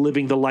 She's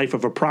living the life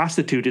of a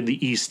prostitute in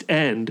the East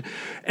End.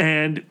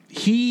 And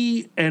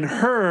he and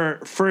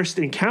her first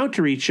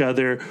encounter each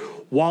other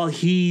while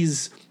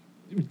he's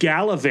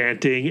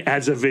gallivanting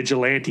as a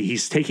vigilante.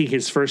 He's taking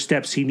his first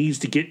steps. He needs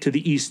to get to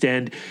the East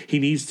End. He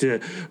needs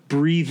to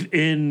breathe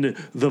in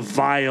the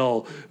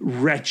vile,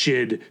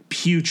 wretched,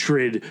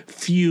 putrid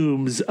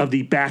fumes of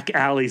the back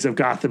alleys of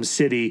Gotham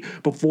City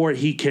before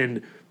he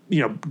can,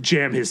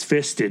 jam his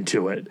fist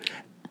into it.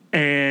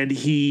 And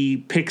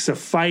he picks a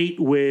fight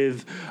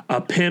with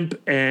a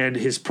pimp and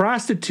his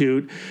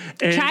prostitute.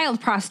 Child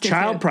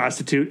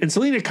prostitute. And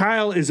Selina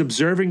Kyle is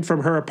observing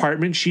from her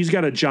apartment. She's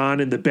got a John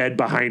in the bed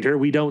behind her.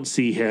 We don't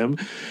see him.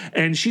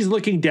 And she's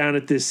looking down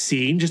at this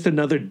scene, just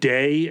another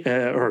day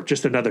or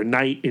just another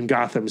night in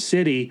Gotham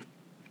City.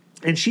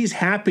 And she's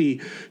happy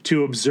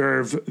to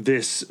observe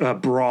this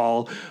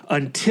brawl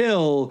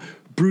until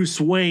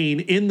Bruce Wayne,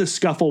 in the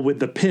scuffle with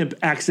the pimp,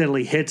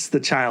 accidentally hits the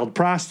child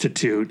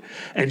prostitute,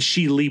 and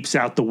she leaps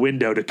out the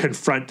window to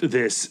confront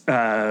this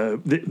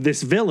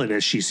this villain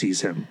as she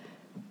sees him.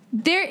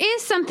 There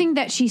is something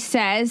that she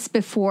says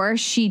before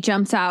she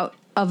jumps out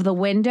of the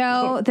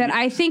window that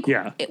I think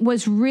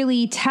was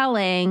really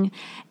telling.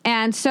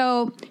 And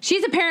so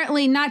she's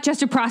apparently not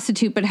just a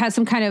prostitute, but has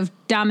some kind of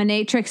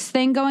dominatrix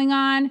thing going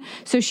on.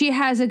 So she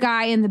has a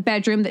guy in the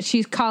bedroom that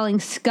she's calling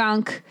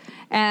Skunk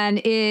and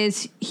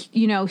is,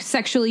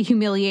 sexually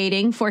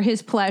humiliating for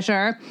his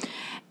pleasure.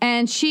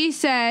 And she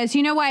says,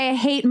 "You know why I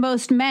hate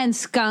most men,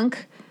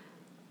 Skunk?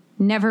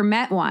 Never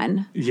met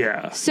one."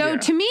 Yeah. So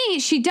to me,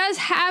 she does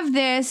have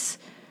this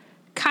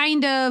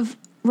kind of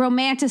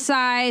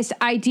romanticized,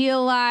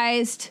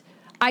 idealized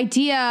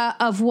idea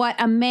of what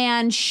a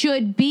man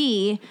should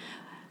be.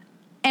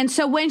 And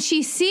so when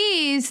she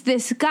sees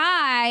this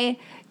guy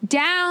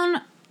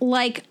down,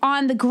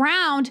 on the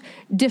ground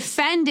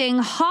defending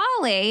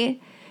Holly,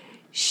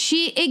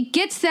 it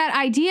gets that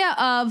idea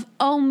of,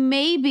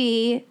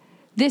 maybe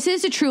this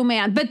is a true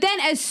man. But then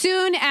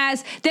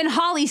then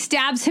Holly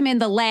stabs him in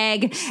the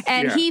leg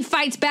and he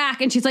fights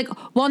back and she's like,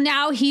 well,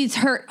 now he's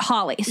hurt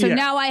Holly. So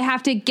now I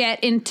have to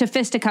get into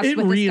fisticuffs with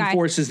this guy. It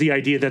reinforces the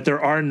idea that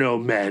there are no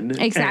men.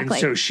 Exactly.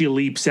 And so she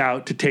leaps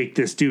out to take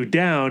this dude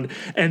down.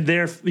 And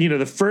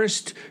the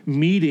first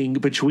meeting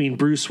between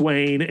Bruce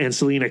Wayne and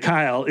Selina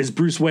Kyle is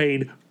Bruce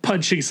Wayne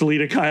punching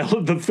Selina Kyle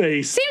in the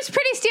face. Seems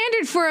pretty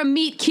standard for a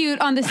meet cute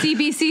on the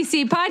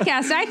CBCC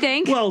podcast, I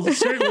think. Well,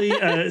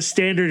 certainly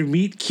standard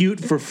meet cute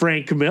for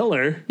Frank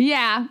Miller.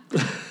 Yeah.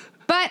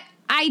 But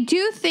I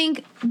do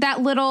think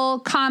that little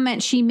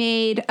comment she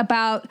made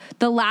about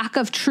the lack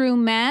of true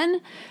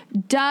men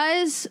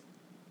does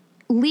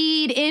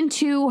lead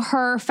into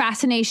her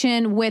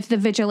fascination with the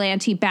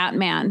vigilante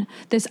Batman.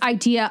 This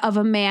idea of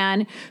a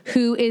man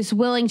who is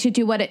willing to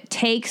do what it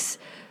takes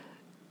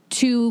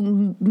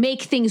to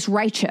make things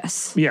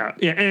righteous. Yeah,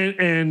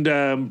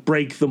 and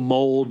break the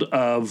mold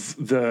of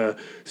the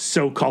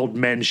so-called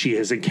men she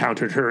has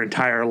encountered her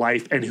entire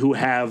life and who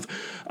have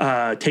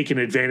taken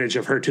advantage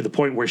of her to the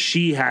point where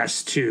she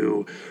has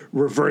to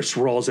reverse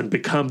roles and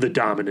become the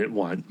dominant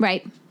one.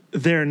 Right.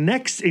 Their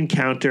next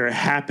encounter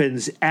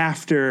happens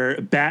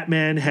after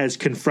Batman has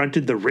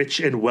confronted the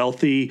rich and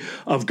wealthy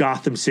of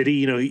Gotham City.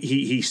 You know,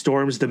 he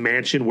storms the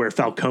mansion where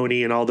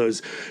Falcone and all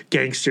those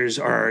gangsters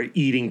are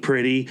eating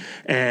pretty.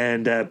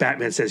 And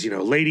Batman says, you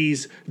know,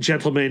 ladies,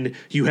 gentlemen,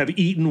 you have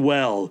eaten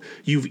well.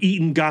 You've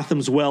eaten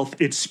Gotham's wealth,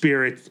 its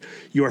spirit.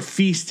 Your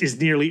feast is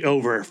nearly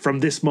over. From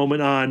this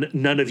moment on,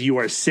 none of you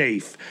are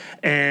safe.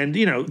 And,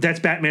 you know,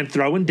 that's Batman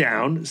throwing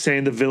down,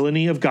 saying the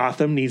villainy of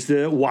Gotham needs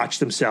to watch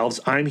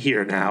themselves. I'm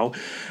here now.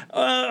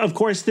 Of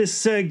course,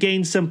 this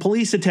gained some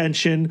police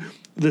attention.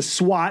 The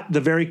SWAT,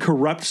 the very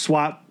corrupt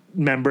SWAT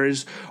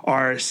members,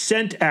 are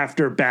sent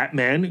after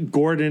Batman.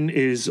 Gordon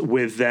is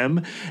with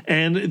them,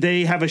 and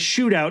they have a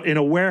shootout in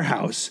a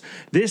warehouse.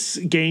 This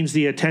gains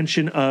the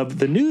attention of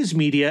the news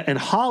media, and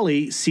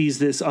Holly sees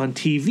this on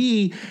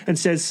TV and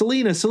says,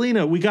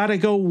 Selena, we got to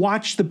go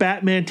watch the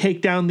Batman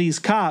take down these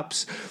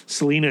cops.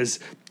 Selena's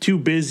too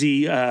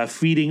busy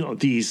feeding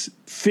these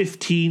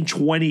 15,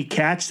 20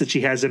 cats that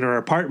she has in her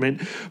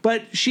apartment.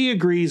 But she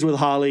agrees with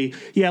Holly,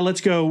 yeah, let's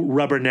go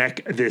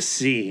rubberneck this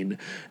scene.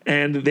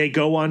 And they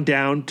go on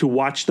down to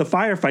watch the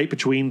firefight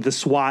between the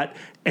SWAT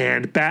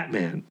and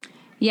Batman.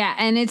 Yeah,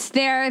 and it's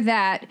there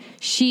that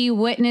she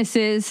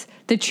witnesses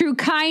the true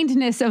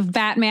kindness of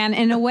Batman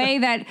in a way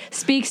that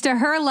speaks to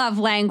her love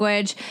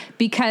language,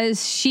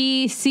 because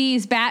she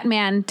sees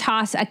Batman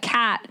toss a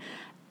cat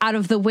out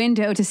of the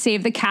window to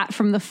save the cat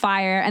from the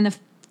fire. And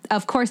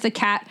of course, the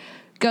cat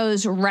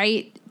goes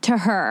right to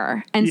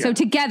her. And so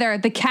together,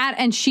 the cat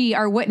and she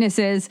are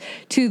witnesses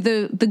to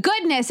the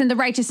goodness and the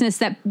righteousness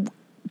that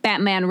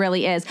Batman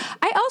really is.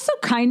 I also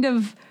kind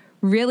of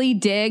really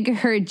dig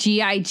her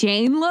G.I.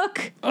 Jane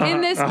look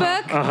in this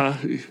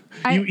book.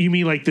 You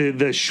mean like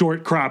the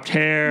short cropped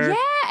hair? Yeah,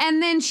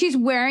 and then she's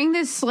wearing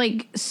this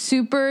like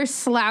super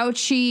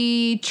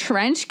slouchy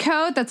trench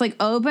coat that's like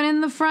open in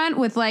the front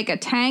with like a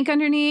tank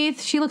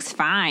underneath. She looks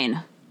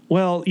fine.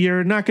 Well,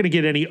 you're not going to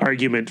get any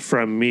argument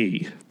from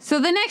me.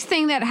 So the next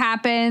thing that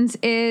happens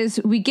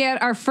is we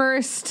get our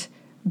first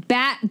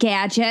Bat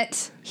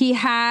gadget. He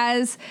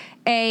has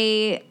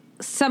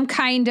some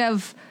kind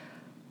of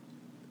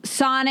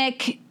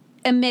sonic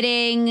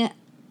emitting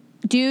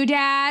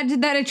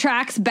doodad that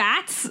attracts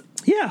bats.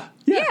 Yeah.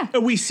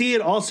 And we see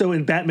it also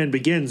in Batman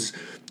Begins.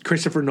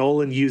 Christopher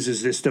Nolan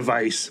uses this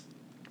device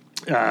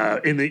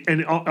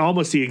in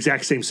almost the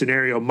exact same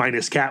scenario,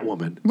 minus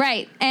Catwoman.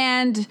 Right.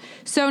 And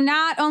so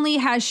not only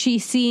has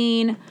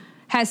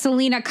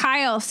Selena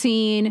Kyle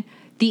seen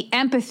the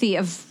empathy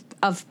of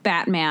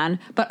Batman,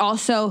 but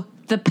also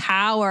the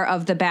power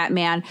of the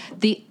Batman,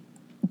 the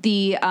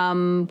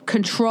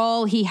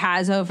control he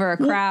has over a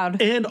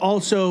crowd. And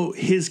also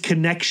his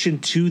connection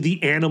to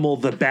the animal,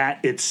 the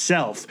bat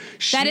itself.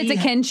 That it's a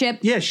kinship.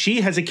 Yeah,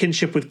 she has a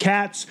kinship with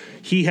cats.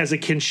 He has a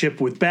kinship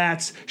with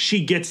bats.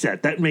 She gets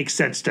that. That makes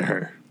sense to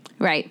her.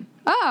 Right.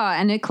 Oh,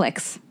 and it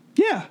clicks.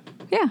 Yeah.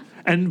 Yeah.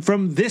 And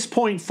from this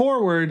point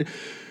forward,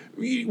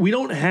 we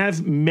don't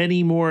have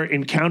many more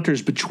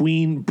encounters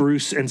between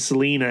Bruce and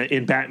Selena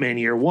in Batman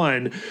Year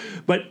One,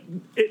 but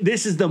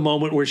this is the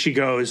moment where she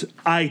goes,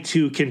 I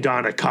too can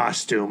don a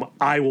costume.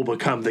 I will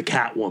become the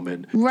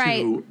Catwoman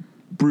to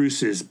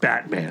Bruce's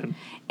Batman.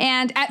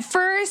 And at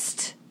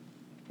first,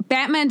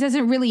 Batman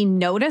doesn't really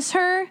notice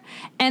her.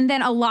 And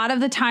then a lot of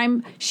the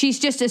time, she's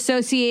just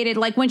associated,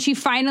 like when she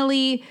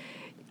finally,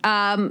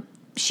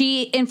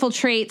 she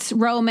infiltrates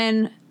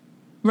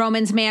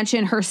Roman's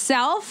mansion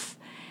herself.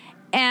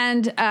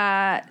 And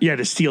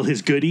to steal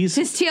his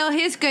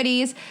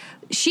goodies.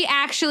 She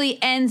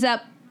actually ends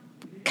up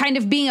kind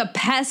of being a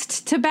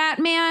pest to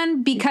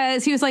Batman,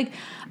 because he was like,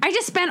 I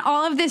just spent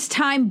all of this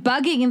time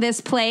bugging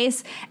this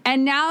place,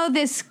 and now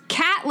this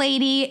cat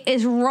lady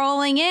is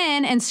rolling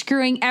in and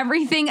screwing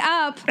everything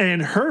up.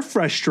 And her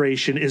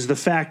frustration is the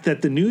fact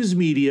that the news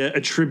media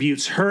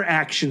attributes her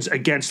actions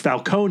against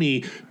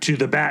Falcone to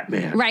the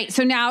Batman. Right.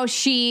 So now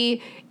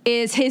she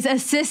is his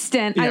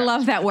assistant. Yeah. I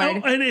love that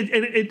word. And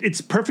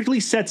it's perfectly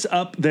sets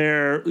up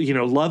their,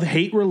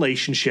 love-hate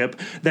relationship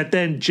that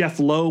then Jeff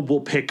Loeb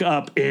will pick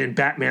up in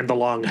Batman The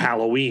Long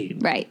Halloween.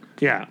 Right.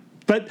 Yeah.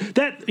 But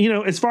that,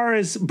 as far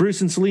as Bruce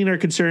and Selena are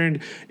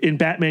concerned in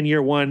Batman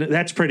Year One,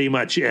 that's pretty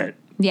much it.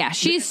 Yeah,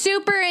 she's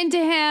super into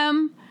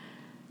him.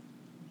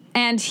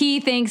 And he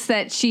thinks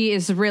that she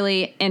is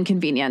really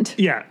inconvenient.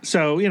 Yeah.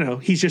 So,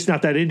 he's just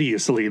not that into you,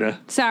 Selena.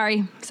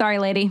 Sorry,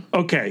 lady.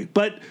 Okay.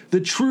 But the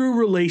true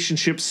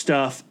relationship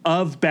stuff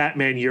of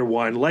Batman Year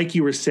One, like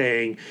you were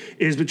saying,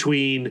 is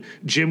between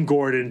Jim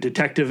Gordon,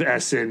 Detective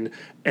Essen,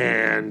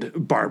 and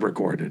Barbara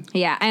Gordon.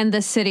 Yeah, and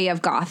the city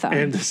of Gotham. I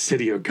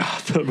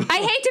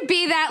hate to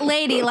be that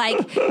lady,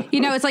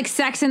 it's like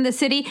Sex in the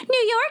City. New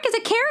York is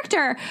a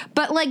character,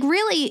 but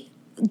really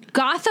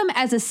Gotham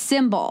as a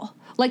symbol.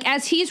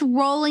 As he's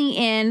rolling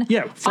in.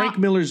 Yeah, Frank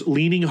Miller's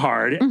leaning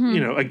hard,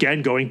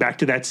 again, going back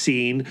to that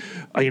scene,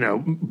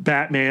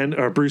 Batman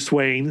or Bruce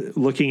Wayne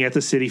looking at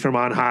the city from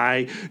on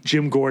high,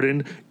 Jim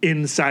Gordon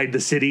inside the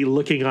city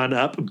looking on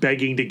up,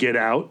 begging to get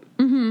out.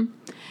 Mm-hmm.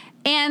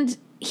 And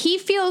he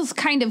feels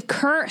kind of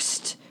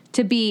cursed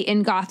to be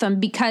in Gotham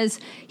because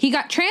he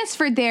got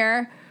transferred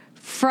there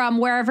from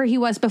wherever he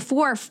was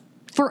before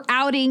for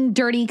outing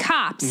dirty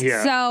cops.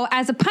 Yeah. So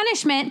as a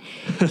punishment,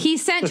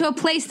 he's sent to a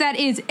place that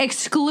is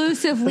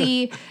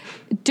exclusively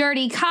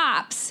dirty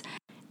cops.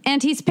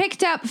 And he's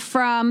picked up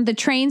from the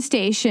train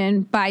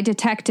station by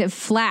Detective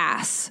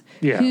Flass,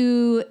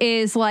 who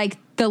is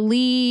the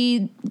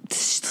lead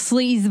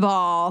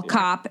sleazeball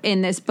cop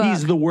in this book.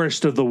 He's the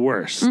worst of the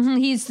worst. Mm-hmm.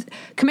 He's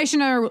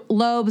Commissioner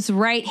Loeb's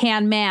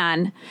right-hand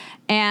man.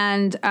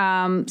 And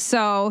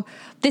so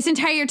this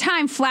entire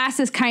time, Flass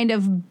is kind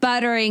of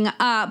buttering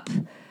up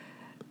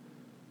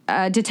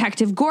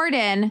Detective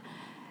Gordon,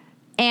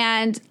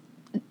 and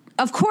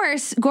of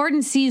course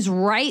Gordon sees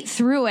right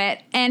through it,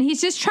 and he's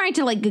just trying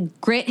to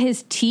grit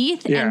his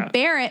teeth and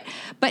bear it,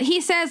 but he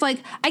says I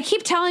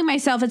keep telling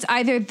myself it's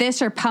either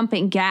this or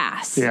pumping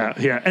gas.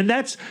 And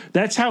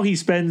that's how he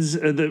spends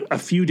a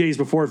few days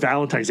before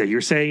Valentine's Day. You're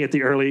saying at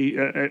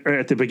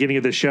the beginning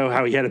of the show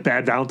how he had a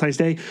bad Valentine's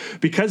Day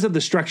because of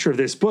the structure of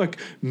this book.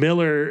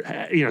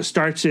 Miller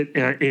starts it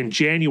in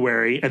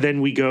January, and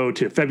then we go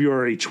to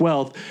February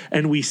 12th,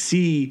 and we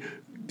see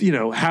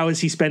how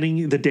is he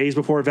spending the days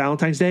before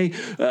Valentine's Day?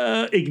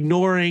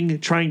 Ignoring,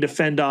 trying to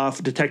fend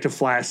off Detective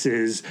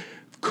Flass's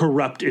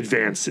corrupt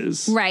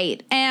advances.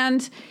 Right.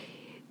 And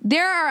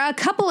there are a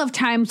couple of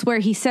times where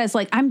he says,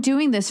 I'm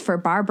doing this for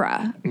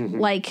Barbara.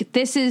 Mm-hmm.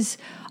 This is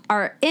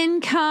our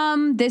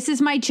income. This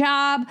is my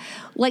job.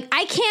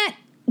 I can't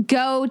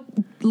go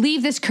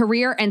leave this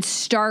career and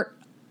start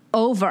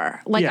over.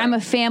 I'm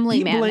a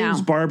family man now. He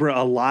blames Barbara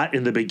a lot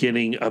in the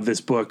beginning of this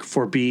book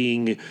for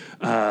being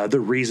the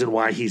reason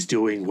why he's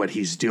doing what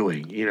he's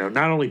doing.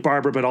 Not only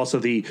Barbara, but also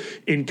the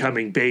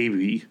incoming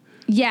baby.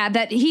 Yeah,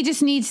 that he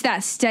just needs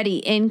that steady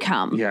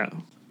income. Yeah.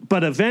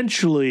 But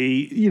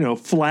eventually,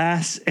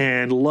 Flass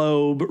and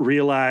Loeb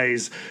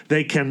realize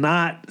they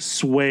cannot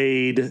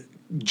sway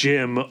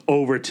Jim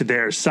over to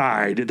their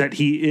side, that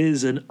he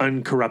is an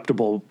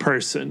uncorruptible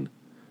person.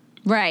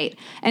 Right.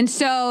 And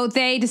so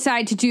they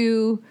decide to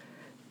do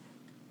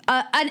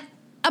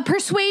a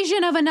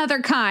persuasion of another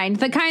kind,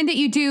 the kind that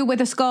you do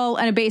with a skull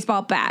and a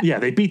baseball bat. Yeah,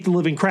 they beat the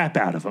living crap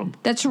out of him.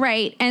 That's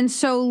right. And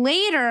so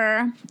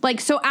later,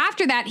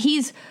 after that,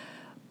 he's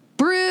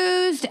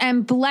bruised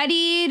and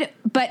bloodied,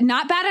 but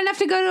not bad enough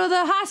to go to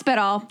the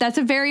hospital. That's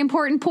a very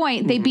important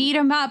point. Mm-hmm. They beat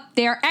him up.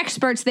 They are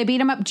experts. They beat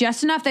him up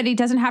just enough that he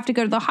doesn't have to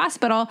go to the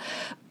hospital.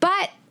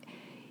 But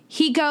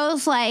he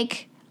goes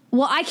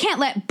well, I can't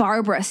let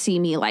Barbara see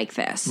me like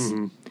this.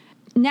 Mm-hmm.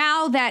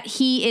 Now that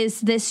he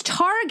is this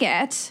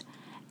target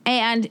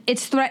and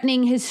it's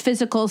threatening his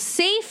physical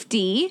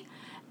safety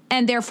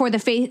and therefore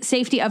the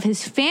safety of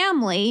his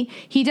family,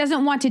 he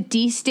doesn't want to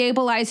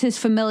destabilize his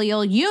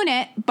familial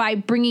unit by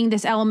bringing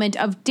this element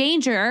of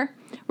danger,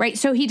 right?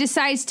 So he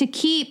decides to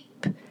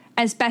keep,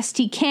 as best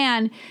he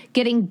can,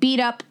 getting beat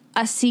up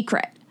a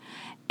secret.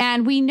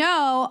 And we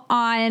know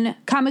on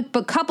Comic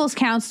Book Couples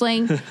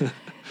Counseling...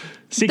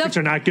 Secrets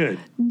are not good.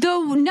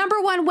 The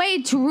number one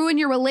way to ruin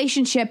your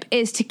relationship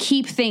is to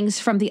keep things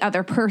from the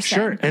other person.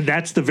 Sure. And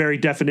that's the very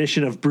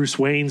definition of Bruce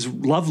Wayne's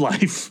love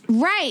life.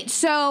 Right.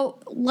 So,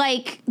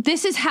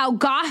 this is how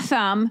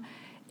Gotham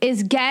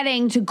is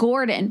getting to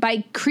Gordon,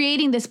 by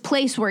creating this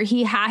place where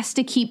he has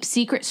to keep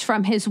secrets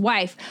from his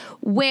wife,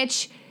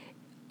 which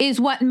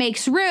is what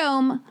makes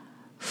room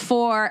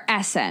for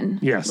Essen.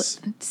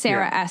 Yes.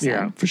 Sarah Essen.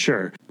 Yeah, for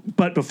sure.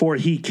 But before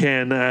he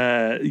can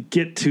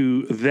get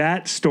to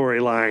that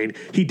storyline,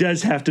 he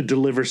does have to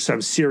deliver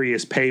some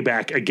serious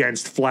payback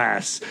against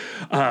Flass,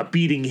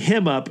 beating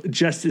him up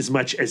just as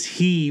much as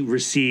he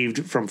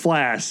received from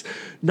Flass.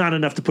 Not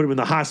enough to put him in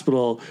the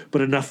hospital,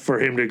 but enough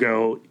for him to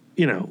go,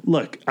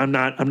 look, I'm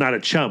not a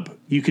chump.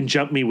 You can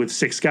jump me with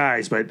 6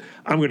 guys, but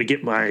I'm going to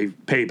get my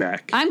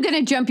payback. I'm going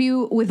to jump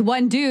you with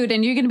one dude,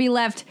 and you're going to be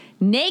left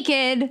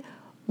naked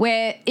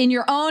in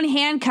your own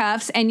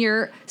handcuffs and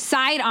your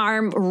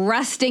sidearm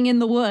rusting in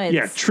the woods.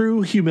 Yeah,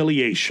 true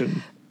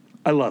humiliation.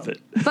 I love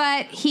it.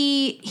 But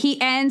he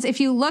ends, if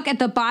you look at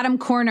the bottom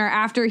corner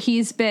after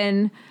he's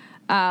been...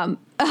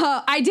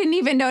 I didn't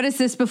even notice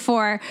this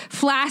before.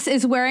 Flass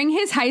is wearing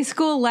his high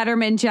school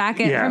Letterman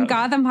jacket from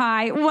Gotham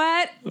High.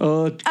 What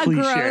a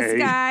gross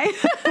guy.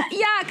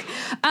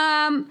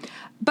 Yuck.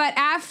 But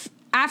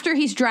after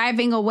he's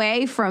driving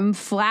away from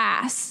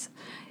Flass...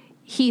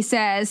 he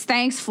says,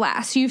 "Thanks,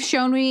 Flass. You've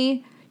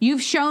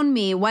shown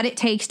me what it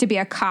takes to be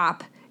a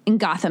cop in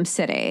Gotham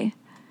City.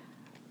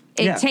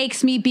 It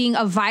takes me being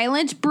a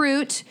violent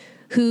brute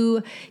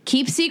who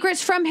keeps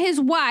secrets from his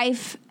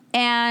wife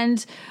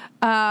and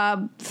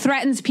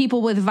threatens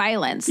people with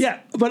violence." Yeah,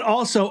 but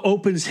also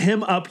opens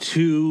him up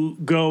to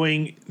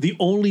going, the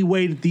only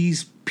way that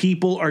these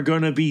people are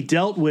going to be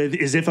dealt with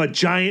is if a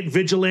giant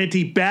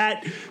vigilante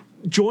bat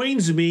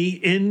joins me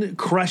in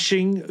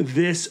crushing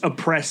this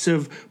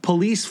oppressive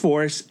police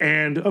force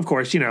and, of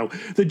course,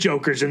 the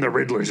Jokers and the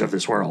Riddlers of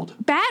this world.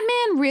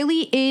 Batman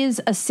really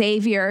is a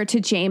savior to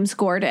James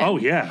Gordon. Oh,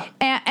 yeah.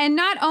 And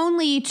not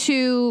only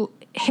to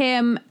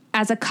him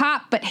as a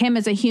cop, but him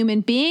as a human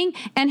being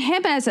and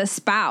him as a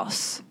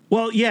spouse.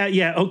 Well,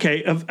 yeah,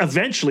 okay,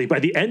 eventually by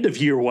the end of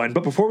year one.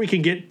 But before we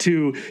can get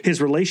to his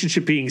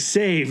relationship being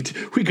saved,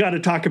 we got to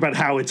talk about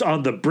how it's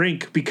on the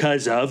brink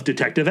because of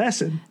Detective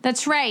Essen.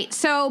 That's right.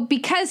 So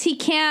because he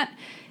can't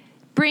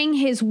bring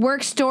his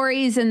work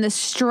stories and the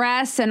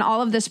stress and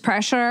all of this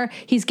pressure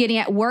he's getting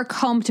at work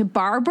home to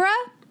Barbara.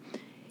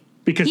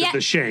 Because of the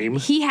shame.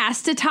 He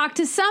has to talk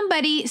to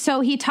somebody.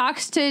 So he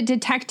talks to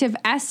Detective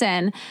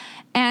Essen.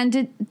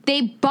 And they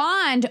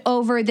bond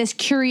over this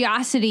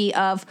curiosity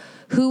of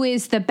who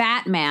is the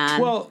Batman.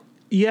 Well,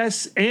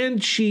 yes,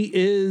 and she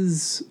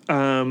is,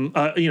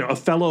 a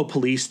fellow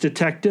police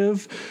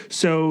detective.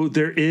 So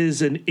there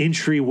is an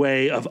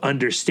entryway of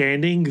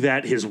understanding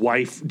that his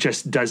wife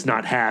just does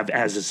not have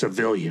as a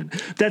civilian.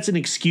 That's an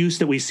excuse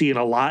that we see in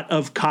a lot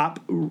of cop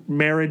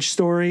marriage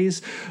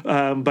stories,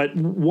 but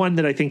one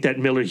that I think that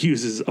Miller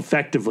uses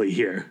effectively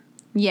here.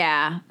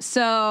 Yeah,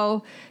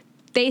 so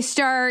they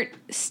start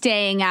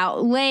staying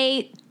out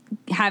late,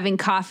 having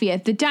coffee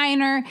at the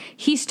diner.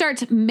 He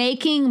starts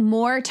making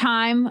more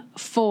time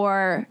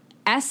for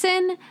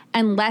Essen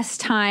and less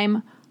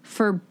time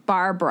for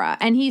Barbara.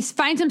 And he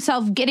finds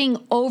himself getting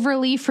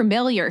overly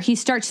familiar. He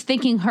starts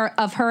thinking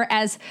of her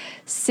as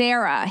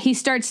Sarah. He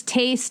starts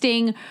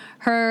tasting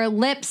her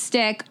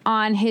lipstick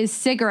on his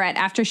cigarette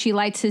after she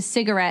lights his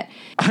cigarette.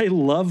 I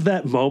love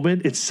that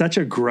moment. It's such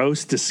a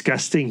gross,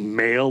 disgusting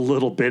male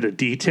little bit of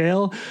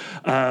detail.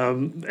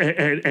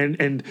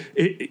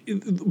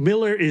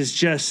 Miller is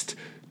just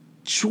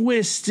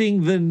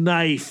twisting the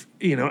knife,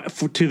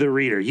 to the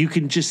reader. You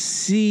can just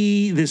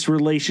see this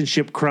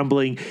relationship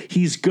crumbling.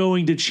 He's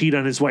going to cheat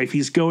on his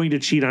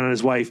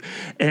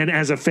wife. And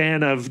as a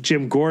fan of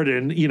Jim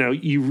Gordon,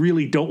 you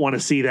really don't want to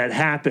see that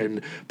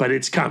happen, but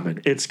it's coming.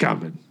 It's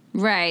coming.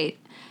 Right.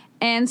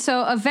 And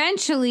so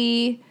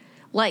eventually,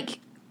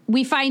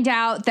 we find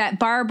out that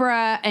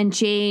Barbara and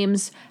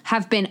James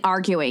have been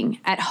arguing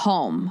at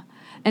home.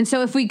 And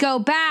so if we go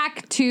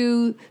back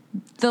to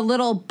the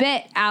little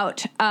bit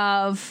out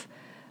of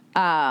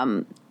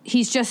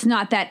he's just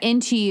not that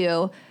into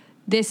you,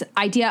 this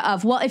idea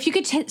of, well, if he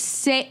could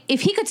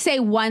say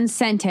one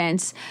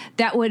sentence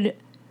that would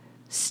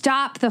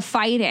stop the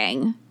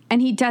fighting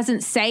and he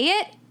doesn't say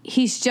it,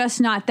 he's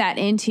just not that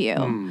into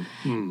you.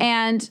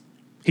 And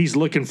he's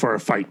looking for a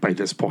fight by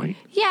this point.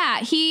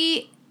 Yeah,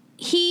 he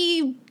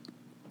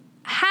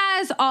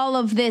has all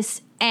of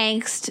this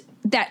angst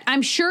that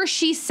I'm sure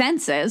she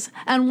senses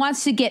and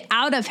wants to get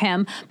out of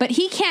him, but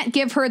he can't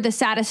give her the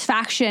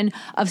satisfaction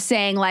of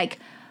saying,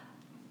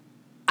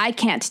 I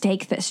can't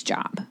take this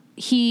job.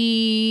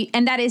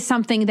 And that is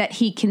something that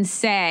he can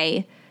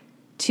say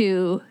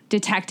to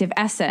Detective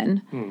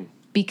Essen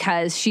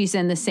because she's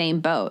in the same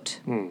boat.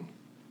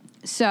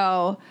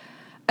 So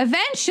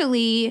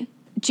eventually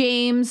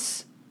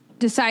James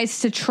decides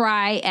to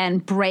try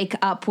and break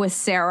up with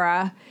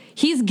Sarah.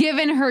 He's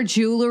given her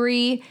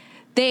jewelry.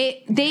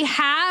 They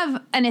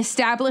have an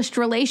established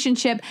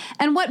relationship.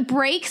 And what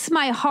breaks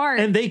my heart...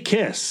 And they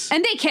kiss.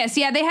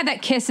 Yeah, they had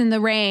that kiss in the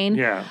rain.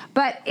 Yeah.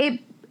 But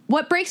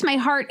what breaks my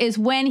heart is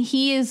when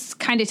he is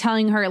kind of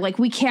telling her,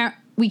 we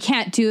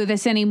can't do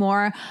this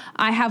anymore.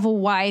 I have a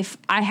wife.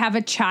 I have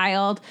a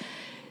child.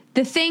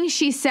 The thing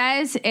she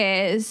says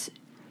is,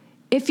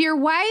 if your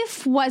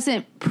wife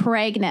wasn't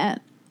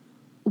pregnant,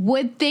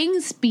 would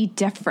things be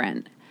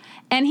different?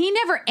 And he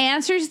never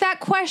answers that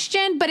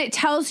question, but it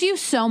tells you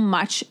so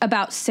much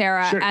about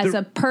Sarah as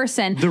a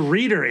person. The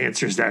reader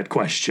answers that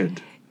question.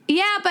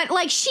 Yeah,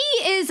 but she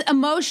is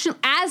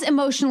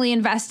emotionally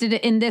invested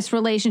in this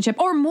relationship,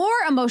 or more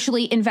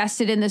emotionally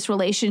invested in this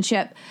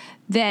relationship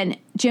than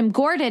Jim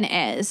Gordon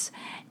is.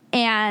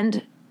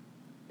 And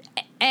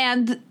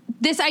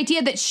this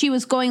idea that she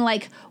was going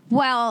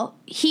well,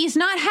 he's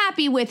not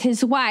happy with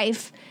his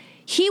wife,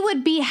 he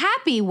would be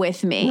happy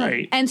with me.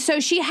 Right. And so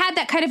she had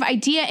that kind of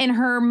idea in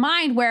her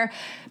mind where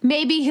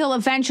maybe he'll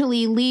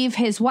eventually leave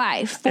his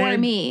wife for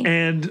me.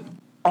 And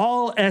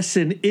all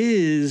Essen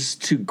is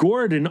to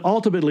Gordon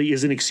ultimately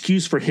is an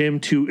excuse for him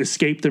to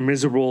escape the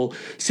miserable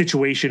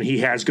situation he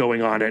has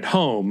going on at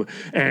home.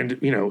 And,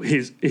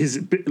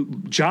 his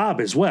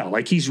job as well.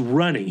 He's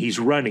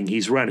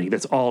running.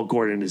 That's all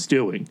Gordon is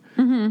doing.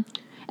 Mm-hmm.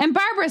 And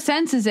Barbara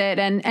senses it,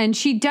 and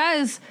she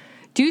does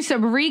do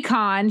some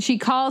recon. She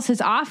calls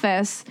his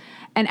office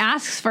and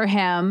asks for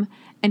him,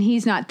 and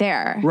he's not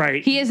there.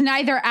 Right. He is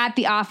neither at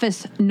the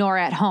office nor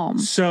at home.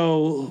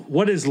 So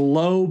what does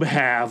Loeb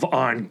have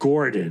on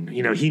Gordon?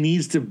 You know, he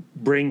needs to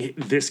bring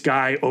this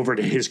guy over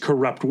to his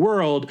corrupt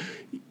world.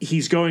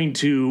 He's going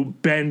to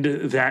bend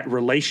that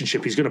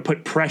relationship. He's going to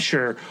put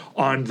pressure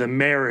on the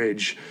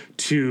marriage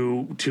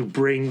to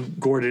bring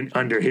Gordon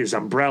under his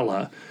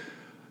umbrella.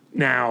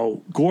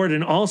 Now,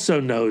 Gordon also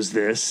knows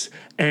this,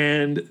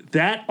 and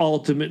that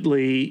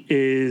ultimately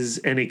is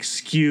an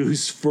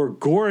excuse for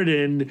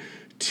Gordon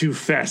to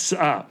fess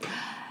up.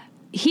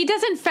 He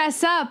doesn't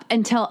fess up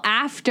until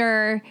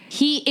after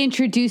he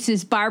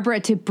introduces Barbara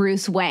to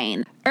Bruce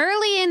Wayne.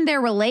 Early in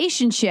their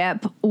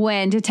relationship,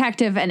 when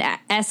Detective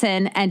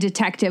Essen and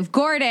Detective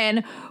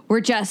Gordon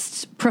were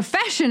just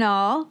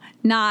professional,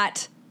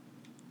 not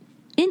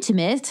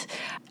intimate,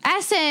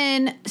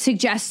 Essen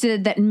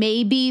suggested that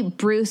maybe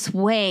Bruce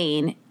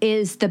Wayne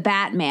is the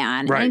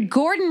Batman. Right. And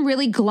Gordon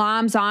really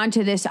gloms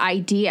onto this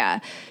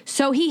idea.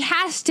 So he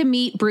has to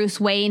meet Bruce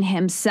Wayne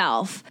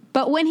himself.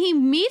 But when he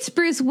meets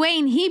Bruce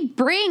Wayne, he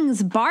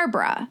brings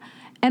Barbara.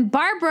 And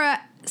Barbara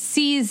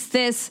sees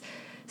this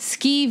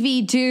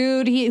skeevy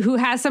dude who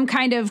has some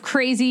kind of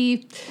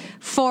crazy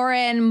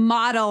foreign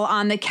model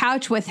on the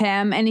couch with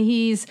him, and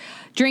he's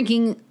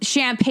drinking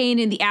champagne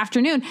in the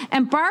afternoon.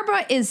 And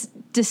Barbara is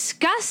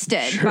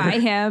disgusted by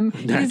him.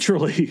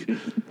 Naturally.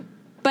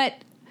 But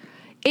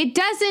it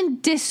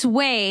doesn't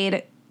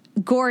dissuade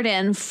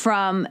Gordon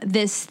from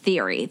this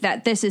theory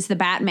that this is the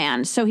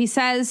Batman. So he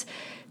says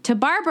to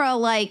Barbara,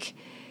 like,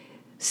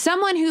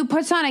 someone who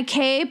puts on a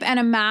cape and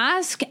a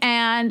mask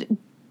and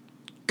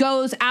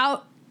goes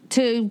out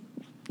to,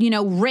 you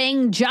know,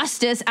 wring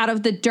justice out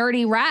of the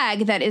dirty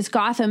rag that is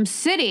Gotham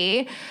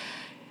City,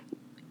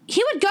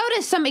 he would go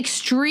to some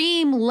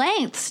extreme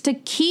lengths to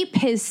keep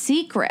his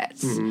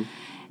secrets. Mm-hmm.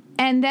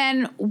 And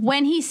then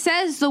when he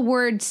says the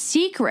word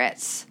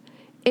secrets,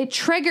 it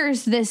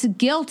triggers this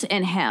guilt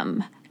in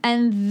him.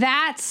 And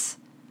that's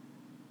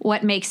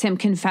what makes him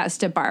confess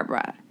to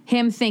Barbara.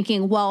 Him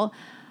thinking, well,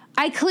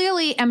 I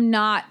clearly am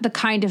not the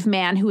kind of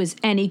man who is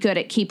any good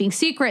at keeping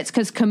secrets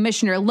because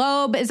Commissioner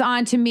Loeb is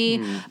on to me.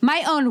 Mm-hmm.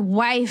 My own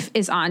wife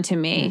is on to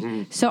me.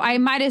 Mm-hmm. So I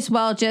might as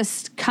well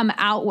just come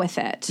out with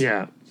it.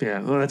 Yeah.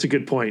 Well, that's a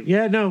good point.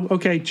 Yeah, no.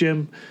 Okay,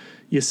 Jim,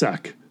 you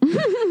suck.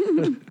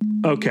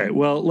 Okay,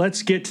 well,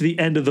 let's get to the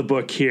end of the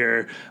book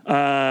here.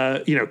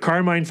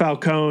 Carmine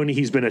Falcone,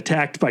 he's been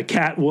attacked by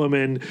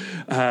Catwoman.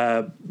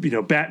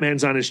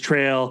 Batman's on his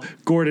trail.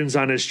 Gordon's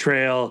on his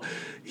trail.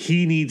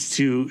 He needs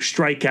to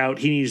strike out.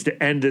 He needs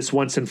to end this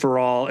once and for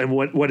all. And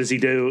what does he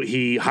do?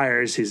 He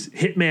hires his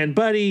hitman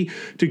buddy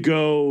to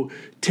go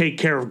take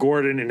care of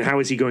Gordon. And how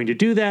is he going to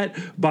do that?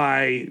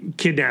 By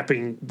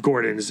kidnapping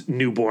Gordon's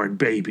newborn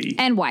baby.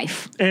 And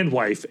wife. And,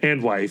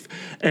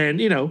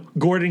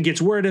 Gordon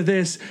gets word of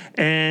this,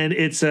 and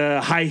it's a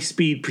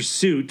high-speed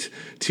pursuit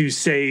to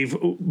save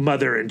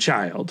mother and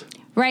child.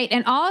 Right.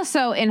 And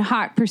also in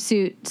hot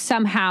pursuit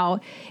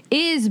somehow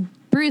is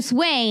Bruce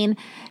Wayne,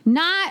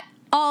 not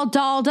all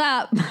dolled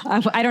up,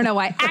 I don't know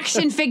why,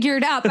 action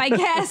figured up, I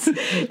guess,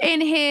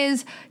 in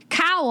his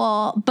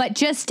cowl, but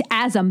just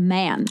as a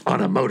man. On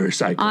a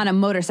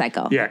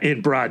motorcycle. Yeah,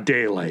 in broad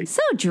daylight.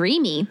 So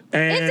dreamy.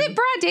 And is it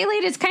broad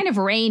daylight? It's kind of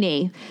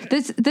rainy.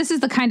 This is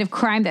the kind of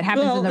crime that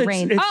happens in the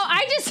rain.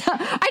 I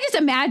just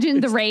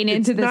imagined the rain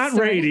into this. It's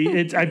not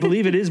rainy. I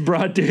believe it is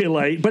broad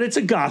daylight, but it's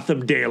a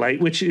Gotham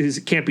daylight, which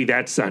can't be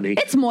that sunny.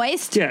 It's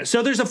moist. Yeah,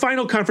 so there's a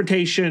final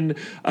confrontation.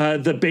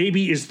 The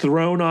baby is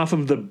thrown off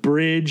of the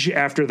bridge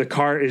after the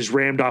car is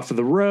rammed off of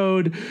the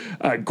road.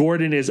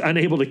 Gordon is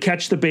unable to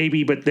catch the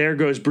baby, but there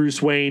goes Bruce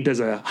Wayne,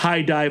 does a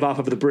high dive off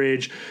of the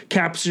bridge,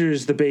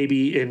 captures the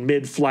baby in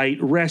mid-flight,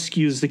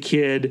 rescues the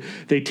kid.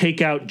 They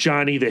take out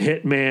Johnny the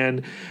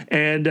hitman,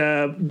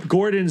 and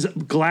Gordon's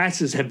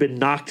glasses have been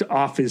knocked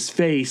off his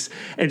face,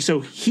 and so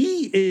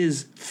he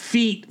is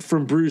feet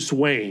from Bruce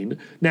Wayne.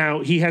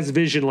 Now, he has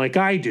vision like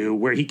I do,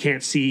 where he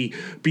can't see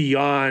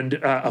beyond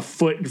a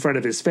foot in front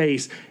of his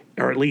face,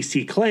 or at least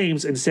he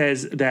claims and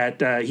says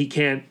that he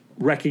can't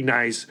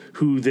recognize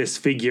who this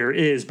figure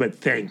is, but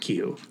thank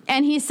you.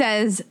 And he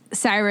says,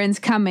 "Siren's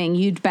coming,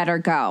 you'd better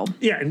go."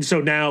 Yeah, and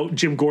so now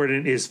Jim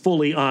Gordon is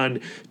fully on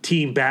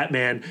Team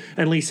Batman.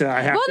 And Lisa,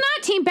 not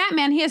Team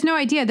Batman. He has no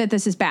idea that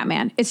this is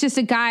Batman. It's just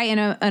a guy in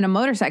a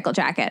motorcycle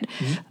jacket.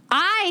 Mm-hmm.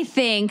 I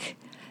think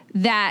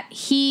that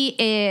he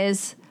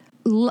is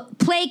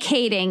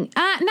placating,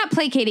 not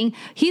placating,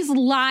 he's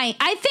lying.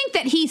 I think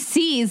that he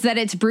sees that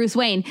it's Bruce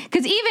Wayne,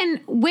 because even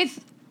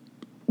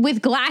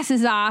with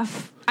glasses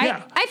off,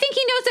 yeah. I think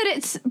he knows that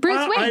it's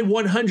Bruce Wayne. I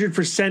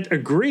 100%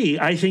 agree.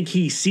 I think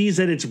he sees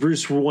that it's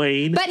Bruce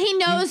Wayne. But he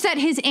knows that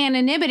his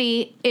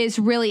anonymity is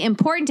really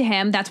important to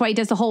him. That's why he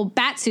does the whole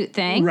Batsuit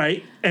thing.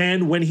 Right.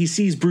 And when he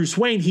sees Bruce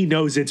Wayne, he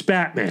knows it's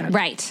Batman.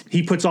 Right.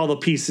 He puts all the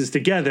pieces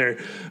together.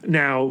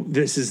 Now,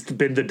 this has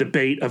been the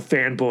debate of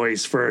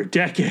fanboys for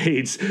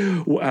decades,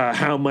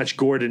 how much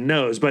Gordon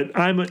knows. But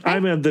I'm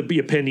of the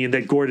opinion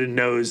that Gordon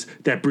knows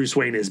that Bruce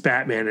Wayne is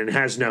Batman and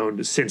has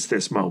known since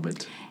this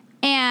moment.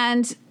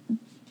 And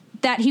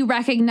that he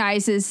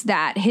recognizes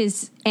that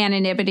his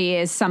anonymity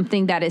is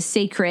something that is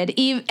sacred.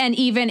 And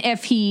even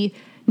if he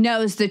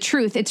knows the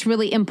truth, it's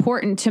really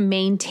important to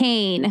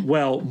maintain.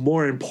 Well,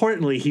 more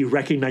importantly, he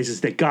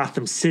recognizes that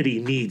Gotham City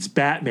needs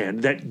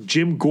Batman, that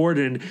Jim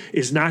Gordon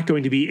is not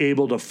going to be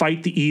able to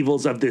fight the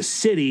evils of this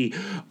city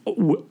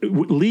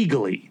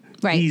legally.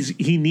 Right.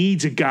 He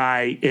needs a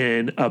guy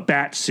in a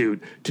bat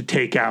suit to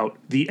take out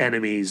the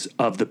enemies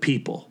of the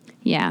people.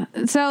 Yeah.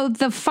 So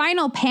the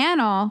final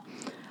panel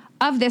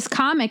of this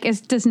comic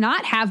does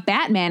not have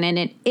Batman in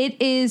it.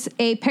 It is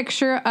a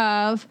picture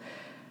of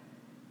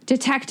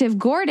Detective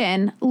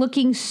Gordon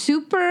looking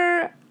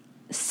super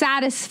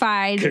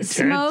satisfied, Content.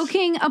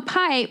 smoking a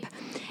pipe.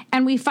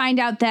 And we find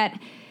out that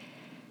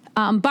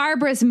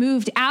Barbara's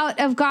moved out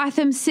of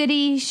Gotham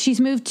City. She's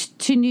moved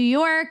to New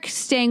York,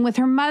 staying with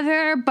her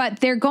mother, but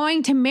they're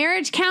going to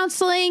marriage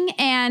counseling.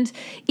 And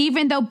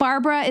even though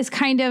Barbara is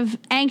kind of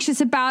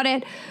anxious about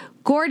it,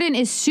 Gordon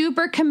is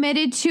super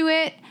committed to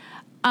it.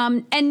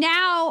 And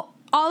now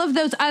all of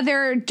those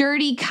other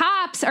dirty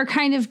cops are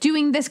kind of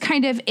doing this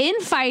kind of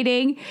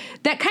infighting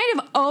that kind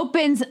of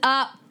opens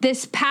up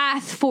this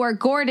path for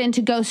Gordon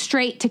to go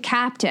straight to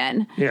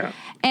captain. Yeah.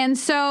 And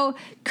so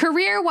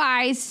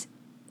career-wise,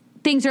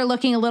 things are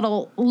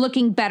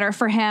looking better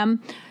for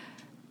him.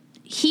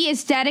 He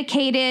is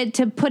dedicated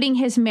to putting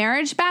his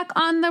marriage back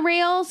on the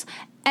rails.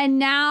 And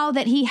now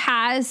that he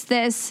has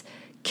this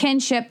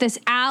kinship, this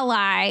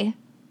ally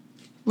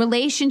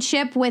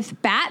relationship with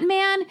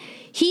Batman,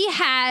 he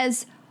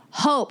has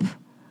hope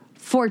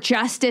for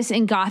justice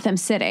in Gotham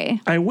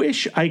City. I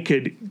wish I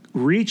could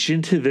reach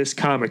into this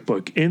comic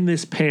book in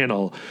this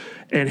panel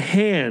and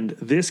hand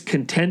this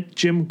content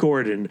Jim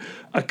Gordon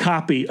a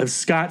copy of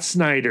Scott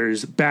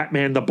Snyder's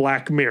Batman the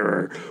Black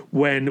Mirror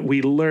when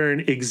we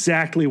learn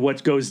exactly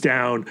what goes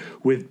down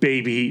with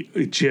baby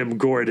Jim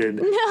Gordon.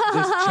 No.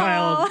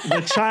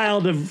 The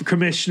child of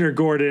Commissioner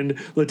Gordon,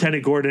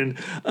 Lieutenant Gordon.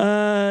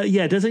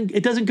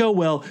 It doesn't go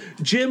well.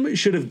 Jim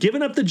should have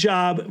given up the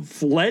job,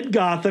 fled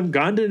Gotham,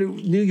 gone to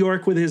New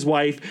York with his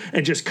wife,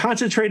 and just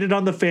concentrated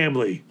on the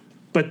family.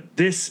 But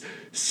this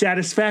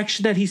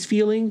satisfaction that he's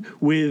feeling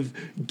with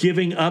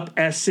giving up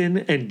Essen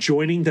and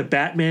joining the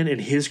Batman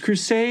and his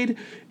crusade,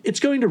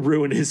 it's going to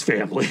ruin his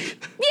family.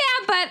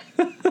 Yeah, but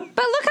look how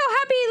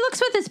happy he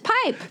looks with his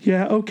pipe.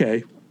 Yeah,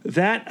 okay.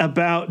 That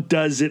about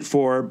does it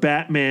for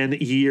Batman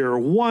Year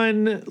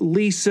One.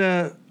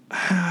 Lisa,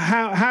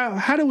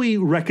 how do we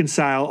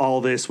reconcile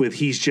all this with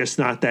he's just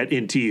not that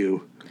into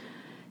you?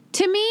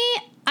 To me,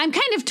 I'm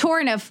kind of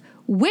torn of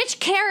which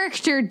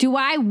character do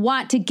I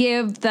want to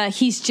give the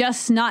he's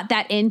just not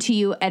that into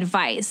you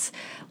advice?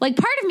 Like,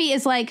 part of me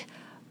is like,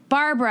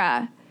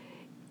 Barbara,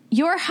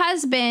 your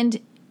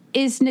husband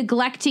is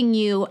neglecting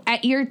you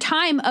at your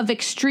time of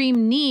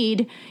extreme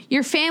need.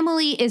 Your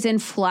family is in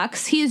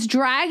flux. He has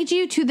dragged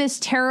you to this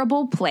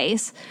terrible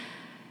place.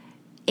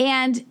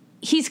 And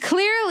he's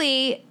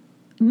clearly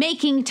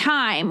making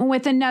time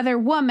with another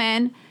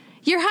woman.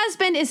 Your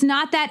husband is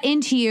not that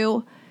into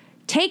you.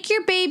 Take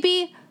your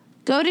baby,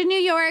 go to New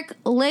York,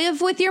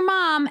 live with your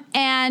mom,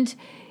 and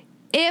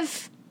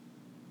if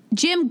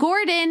Jim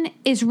Gordon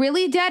is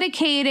really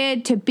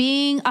dedicated to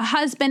being a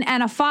husband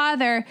and a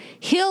father,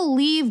 he'll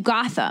leave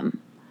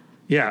Gotham.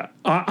 Yeah,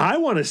 I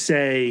want to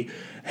say,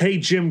 hey,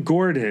 Jim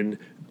Gordon,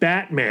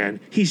 Batman,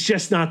 he's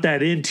just not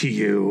that into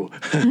you.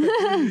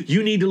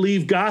 You need to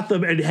leave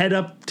Gotham and head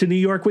up to New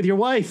York with your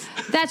wife.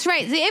 That's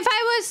right. If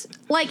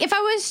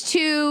I was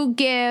to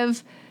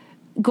give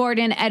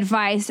Gordon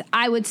advice,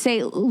 I would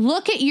say,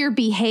 look at your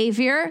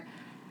behavior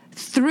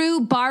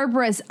through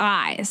Barbara's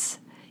eyes.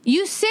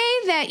 You say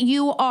that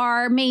you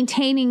are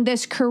maintaining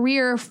this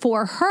career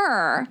for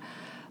her,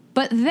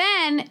 but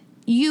then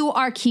you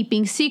are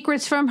keeping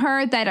secrets from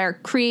her that are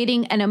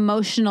creating an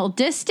emotional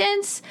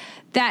distance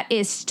that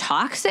is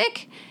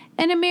toxic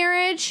in a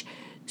marriage.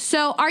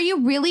 So are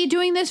you really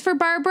doing this for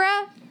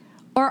Barbara,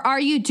 or are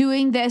you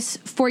doing this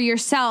for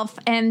yourself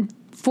and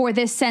for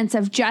this sense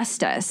of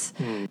justice?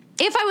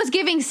 If I was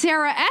giving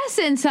Sarah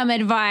Essen some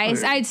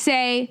advice, I'd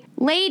say,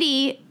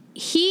 lady,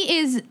 he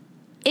is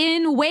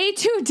in way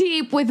too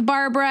deep with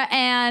Barbara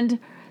and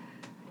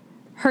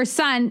her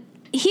son.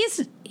 He's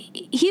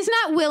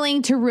not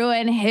willing to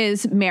ruin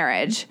his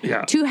marriage,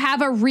 to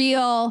have a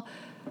real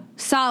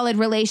solid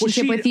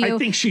relationship with you. I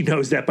think she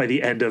knows that by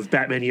the end of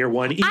Batman Year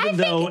One, even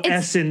though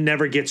Essen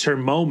never gets her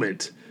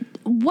moment.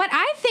 What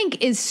I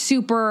think is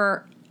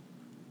super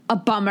a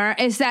bummer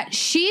is that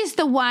she's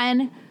the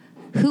one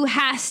who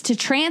has to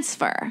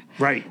transfer.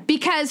 Right.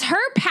 Because her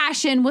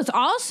passion was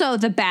also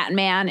the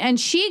Batman, and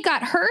she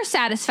got her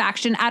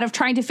satisfaction out of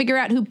trying to figure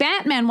out who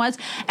Batman was.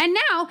 And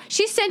now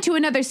she's sent to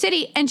another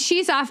city and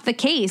she's off the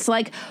case.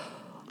 Like,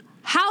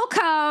 how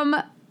come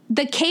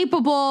the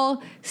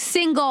capable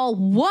single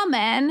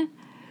woman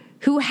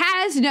who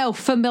has no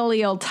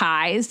familial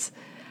ties,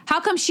 how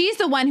come she's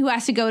the one who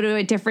has to go to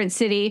a different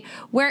city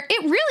where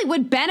it really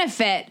would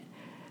benefit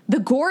the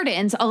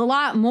Gordons a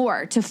lot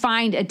more to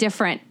find a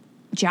different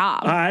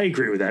job. I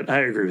agree with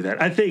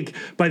that. I think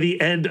by the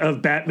end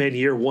of Batman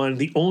Year One,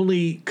 the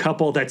only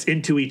couple that's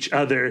into each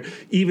other,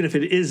 even if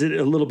it is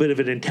a little bit of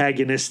an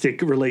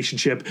antagonistic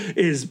relationship,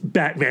 is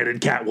Batman and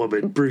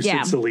Catwoman, Bruce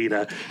and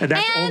Selina. And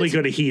that's only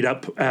going to heat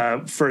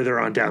up further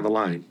on down the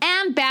line.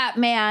 And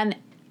Batman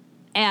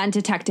and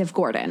Detective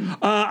Gordon.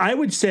 I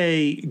would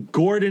say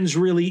Gordon's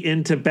really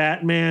into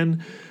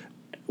Batman.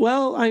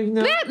 Well, I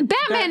know.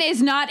 Batman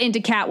is not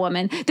into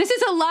Catwoman. This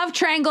is a love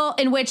triangle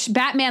in which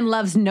Batman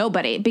loves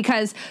nobody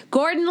because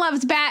Gordon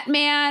loves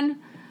Batman.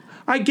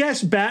 I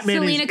guess Batman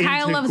Selina is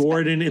Kyle into loves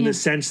Gordon in the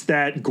sense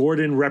that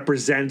Gordon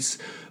represents,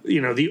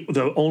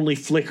 the only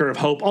flicker of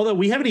hope. Although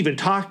we haven't even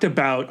talked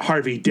about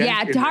Harvey Dent.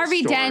 Yeah,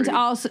 Harvey Dent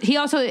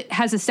also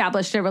has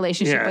established a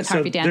relationship with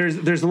Harvey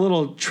Dent. There's a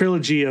little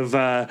trilogy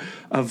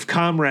of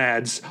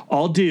comrades,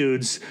 all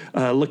dudes,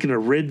 looking to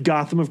rid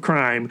Gotham of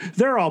crime.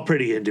 They're all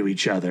pretty into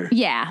each other.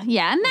 Yeah,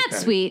 and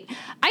that's sweet.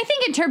 I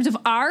think in terms of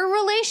our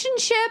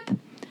relationship,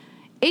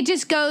 it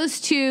just goes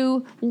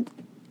to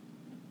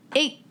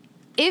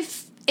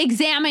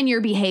examine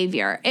your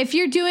behavior. If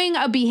you're doing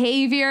a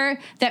behavior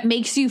that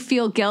makes you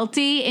feel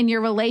guilty in your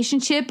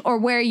relationship or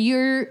where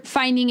you're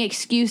finding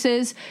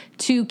excuses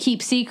to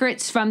keep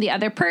secrets from the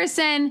other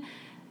person,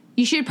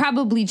 you should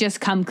probably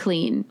just come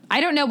clean. I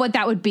don't know what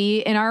that would be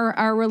in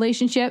our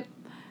relationship.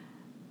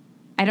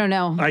 I don't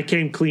know. I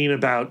came clean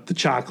about the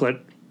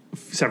chocolate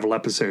several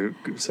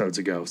episodes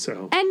ago.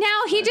 So, and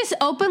now he just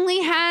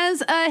openly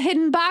has a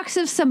hidden box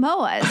of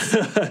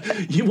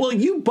Samoas.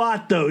 You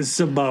bought those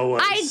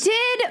Samoas.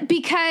 I did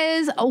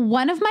because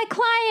one of my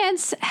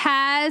clients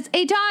has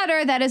a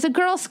daughter that is a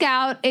Girl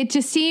Scout. It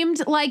just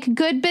seemed like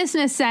good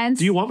business sense.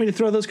 Do you want me to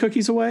throw those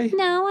cookies away?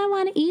 No, I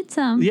want to eat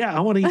some. Yeah, I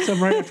want to eat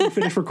some right after we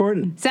finish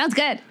recording. Sounds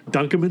good.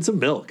 Dunk them in some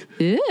milk.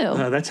 Ooh.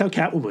 That's how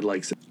Catwoman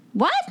likes it.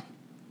 What?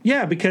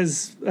 Yeah,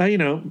 because,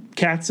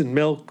 cats and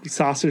milk,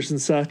 saucers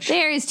and such.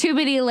 There is too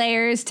many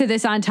layers to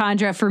this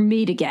entendre for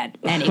me to get,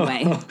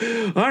 anyway.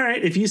 All right,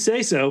 if you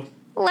say so.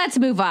 Let's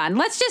move on.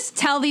 Let's just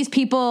tell these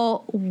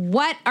people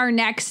what our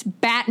next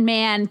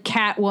Batman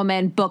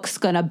Catwoman book's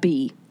gonna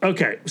be.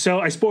 Okay,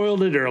 so I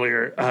spoiled it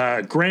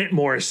earlier. Grant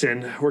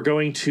Morrison, we're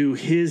going to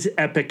his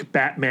epic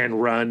Batman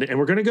run, and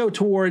we're going to go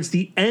towards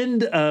the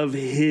end of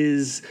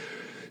his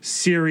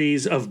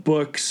series of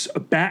books,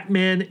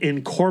 Batman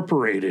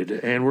Incorporated,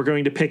 and we're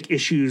going to pick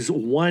issues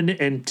 1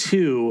 and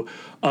 2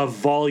 of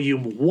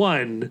volume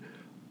 1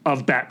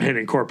 of Batman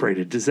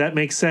Incorporated. Does that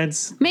make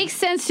sense? Makes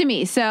sense to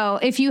me. So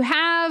if you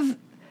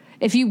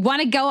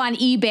want to go on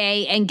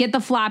eBay and get the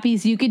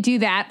floppies, you could do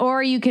that,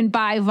 or you can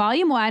buy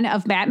volume 1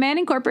 of Batman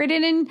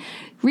Incorporated and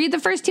read the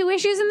first 2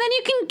 issues, and then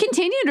you can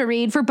continue to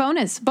read for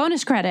bonus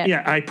credit.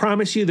 Yeah, I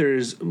promise you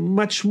there's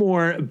much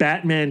more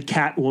Batman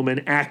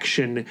Catwoman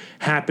action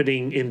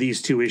happening in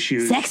these 2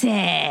 issues. Sexy.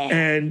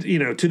 And,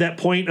 to that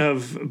point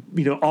of,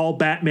 all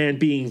Batman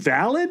being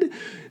valid,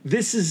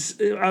 this is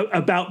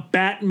about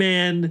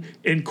Batman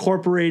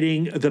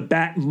incorporating the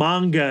Bat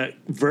manga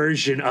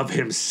version of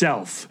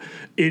himself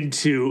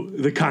into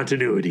the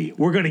continuity.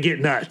 We're going to get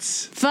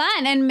nuts.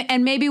 Fun.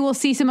 And maybe we'll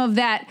see some of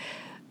that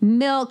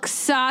milk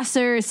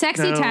saucer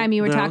sexy time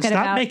you were talking stop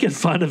about. Stop making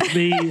fun of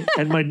me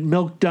and my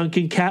milk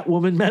dunking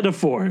Catwoman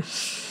metaphor.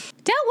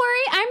 Don't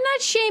worry, I'm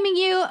not shaming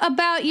you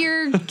about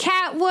your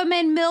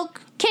Catwoman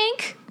milk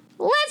kink.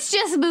 Let's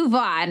just move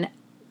on.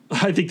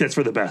 I think that's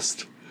for the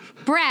best.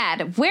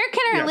 Brad, where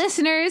can our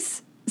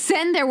listeners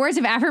send their words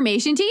of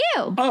affirmation to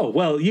you? Oh,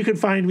 well, you can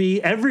find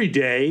me every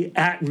day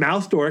at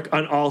MouthDork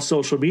on all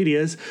social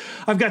medias.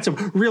 I've got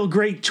some real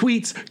great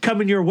tweets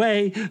coming your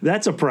way.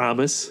 That's a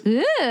promise.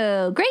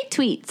 Ooh, great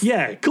tweets.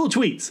 Yeah, cool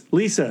tweets.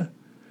 Lisa,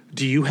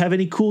 do you have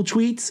any cool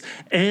tweets?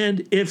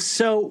 And if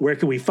so, where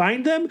can we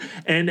find them?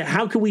 And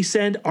how can we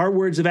send our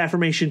words of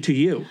affirmation to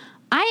you?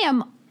 I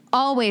am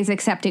always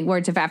accepting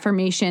words of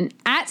affirmation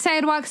at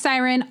Sidewalk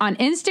Siren on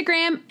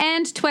Instagram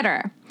and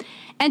Twitter.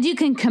 And you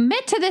can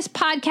commit to this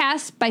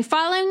podcast by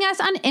following us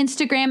on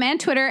Instagram and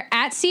Twitter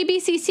at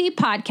CBCC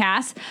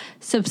Podcast,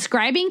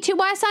 subscribing to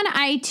us on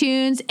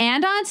iTunes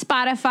and on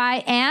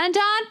Spotify and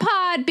on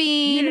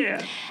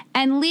Podbean,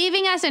 and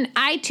leaving us an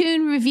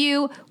iTunes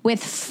review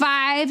with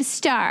 5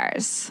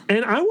 stars.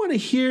 And I want to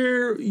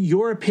hear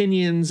your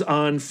opinions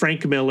on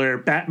Frank Miller,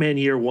 Batman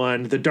Year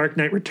One, The Dark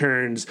Knight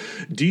Returns.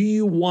 Do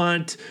you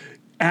want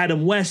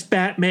Adam West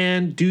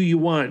Batman? Do you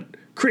want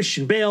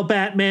Christian Bale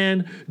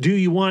Batman? Do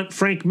you want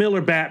Frank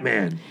Miller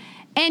Batman?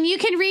 And you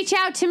can reach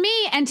out to me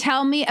and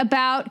tell me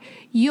about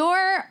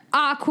your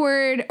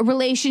awkward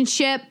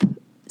relationship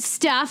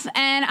stuff,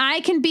 and I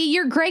can be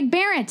your Greg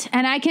Barrett,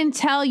 and I can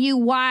tell you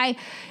why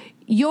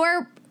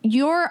your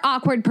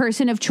awkward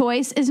person of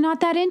choice is not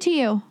that into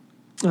you.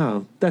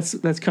 Oh, that's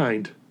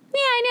kind. Yeah,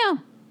 I know.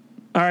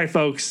 All right,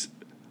 folks.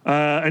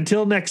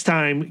 Until next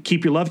time,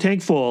 keep your love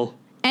tank full.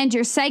 And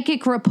your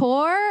psychic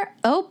rapport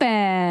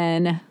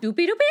open.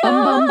 Doopy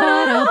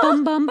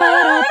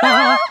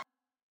doopy.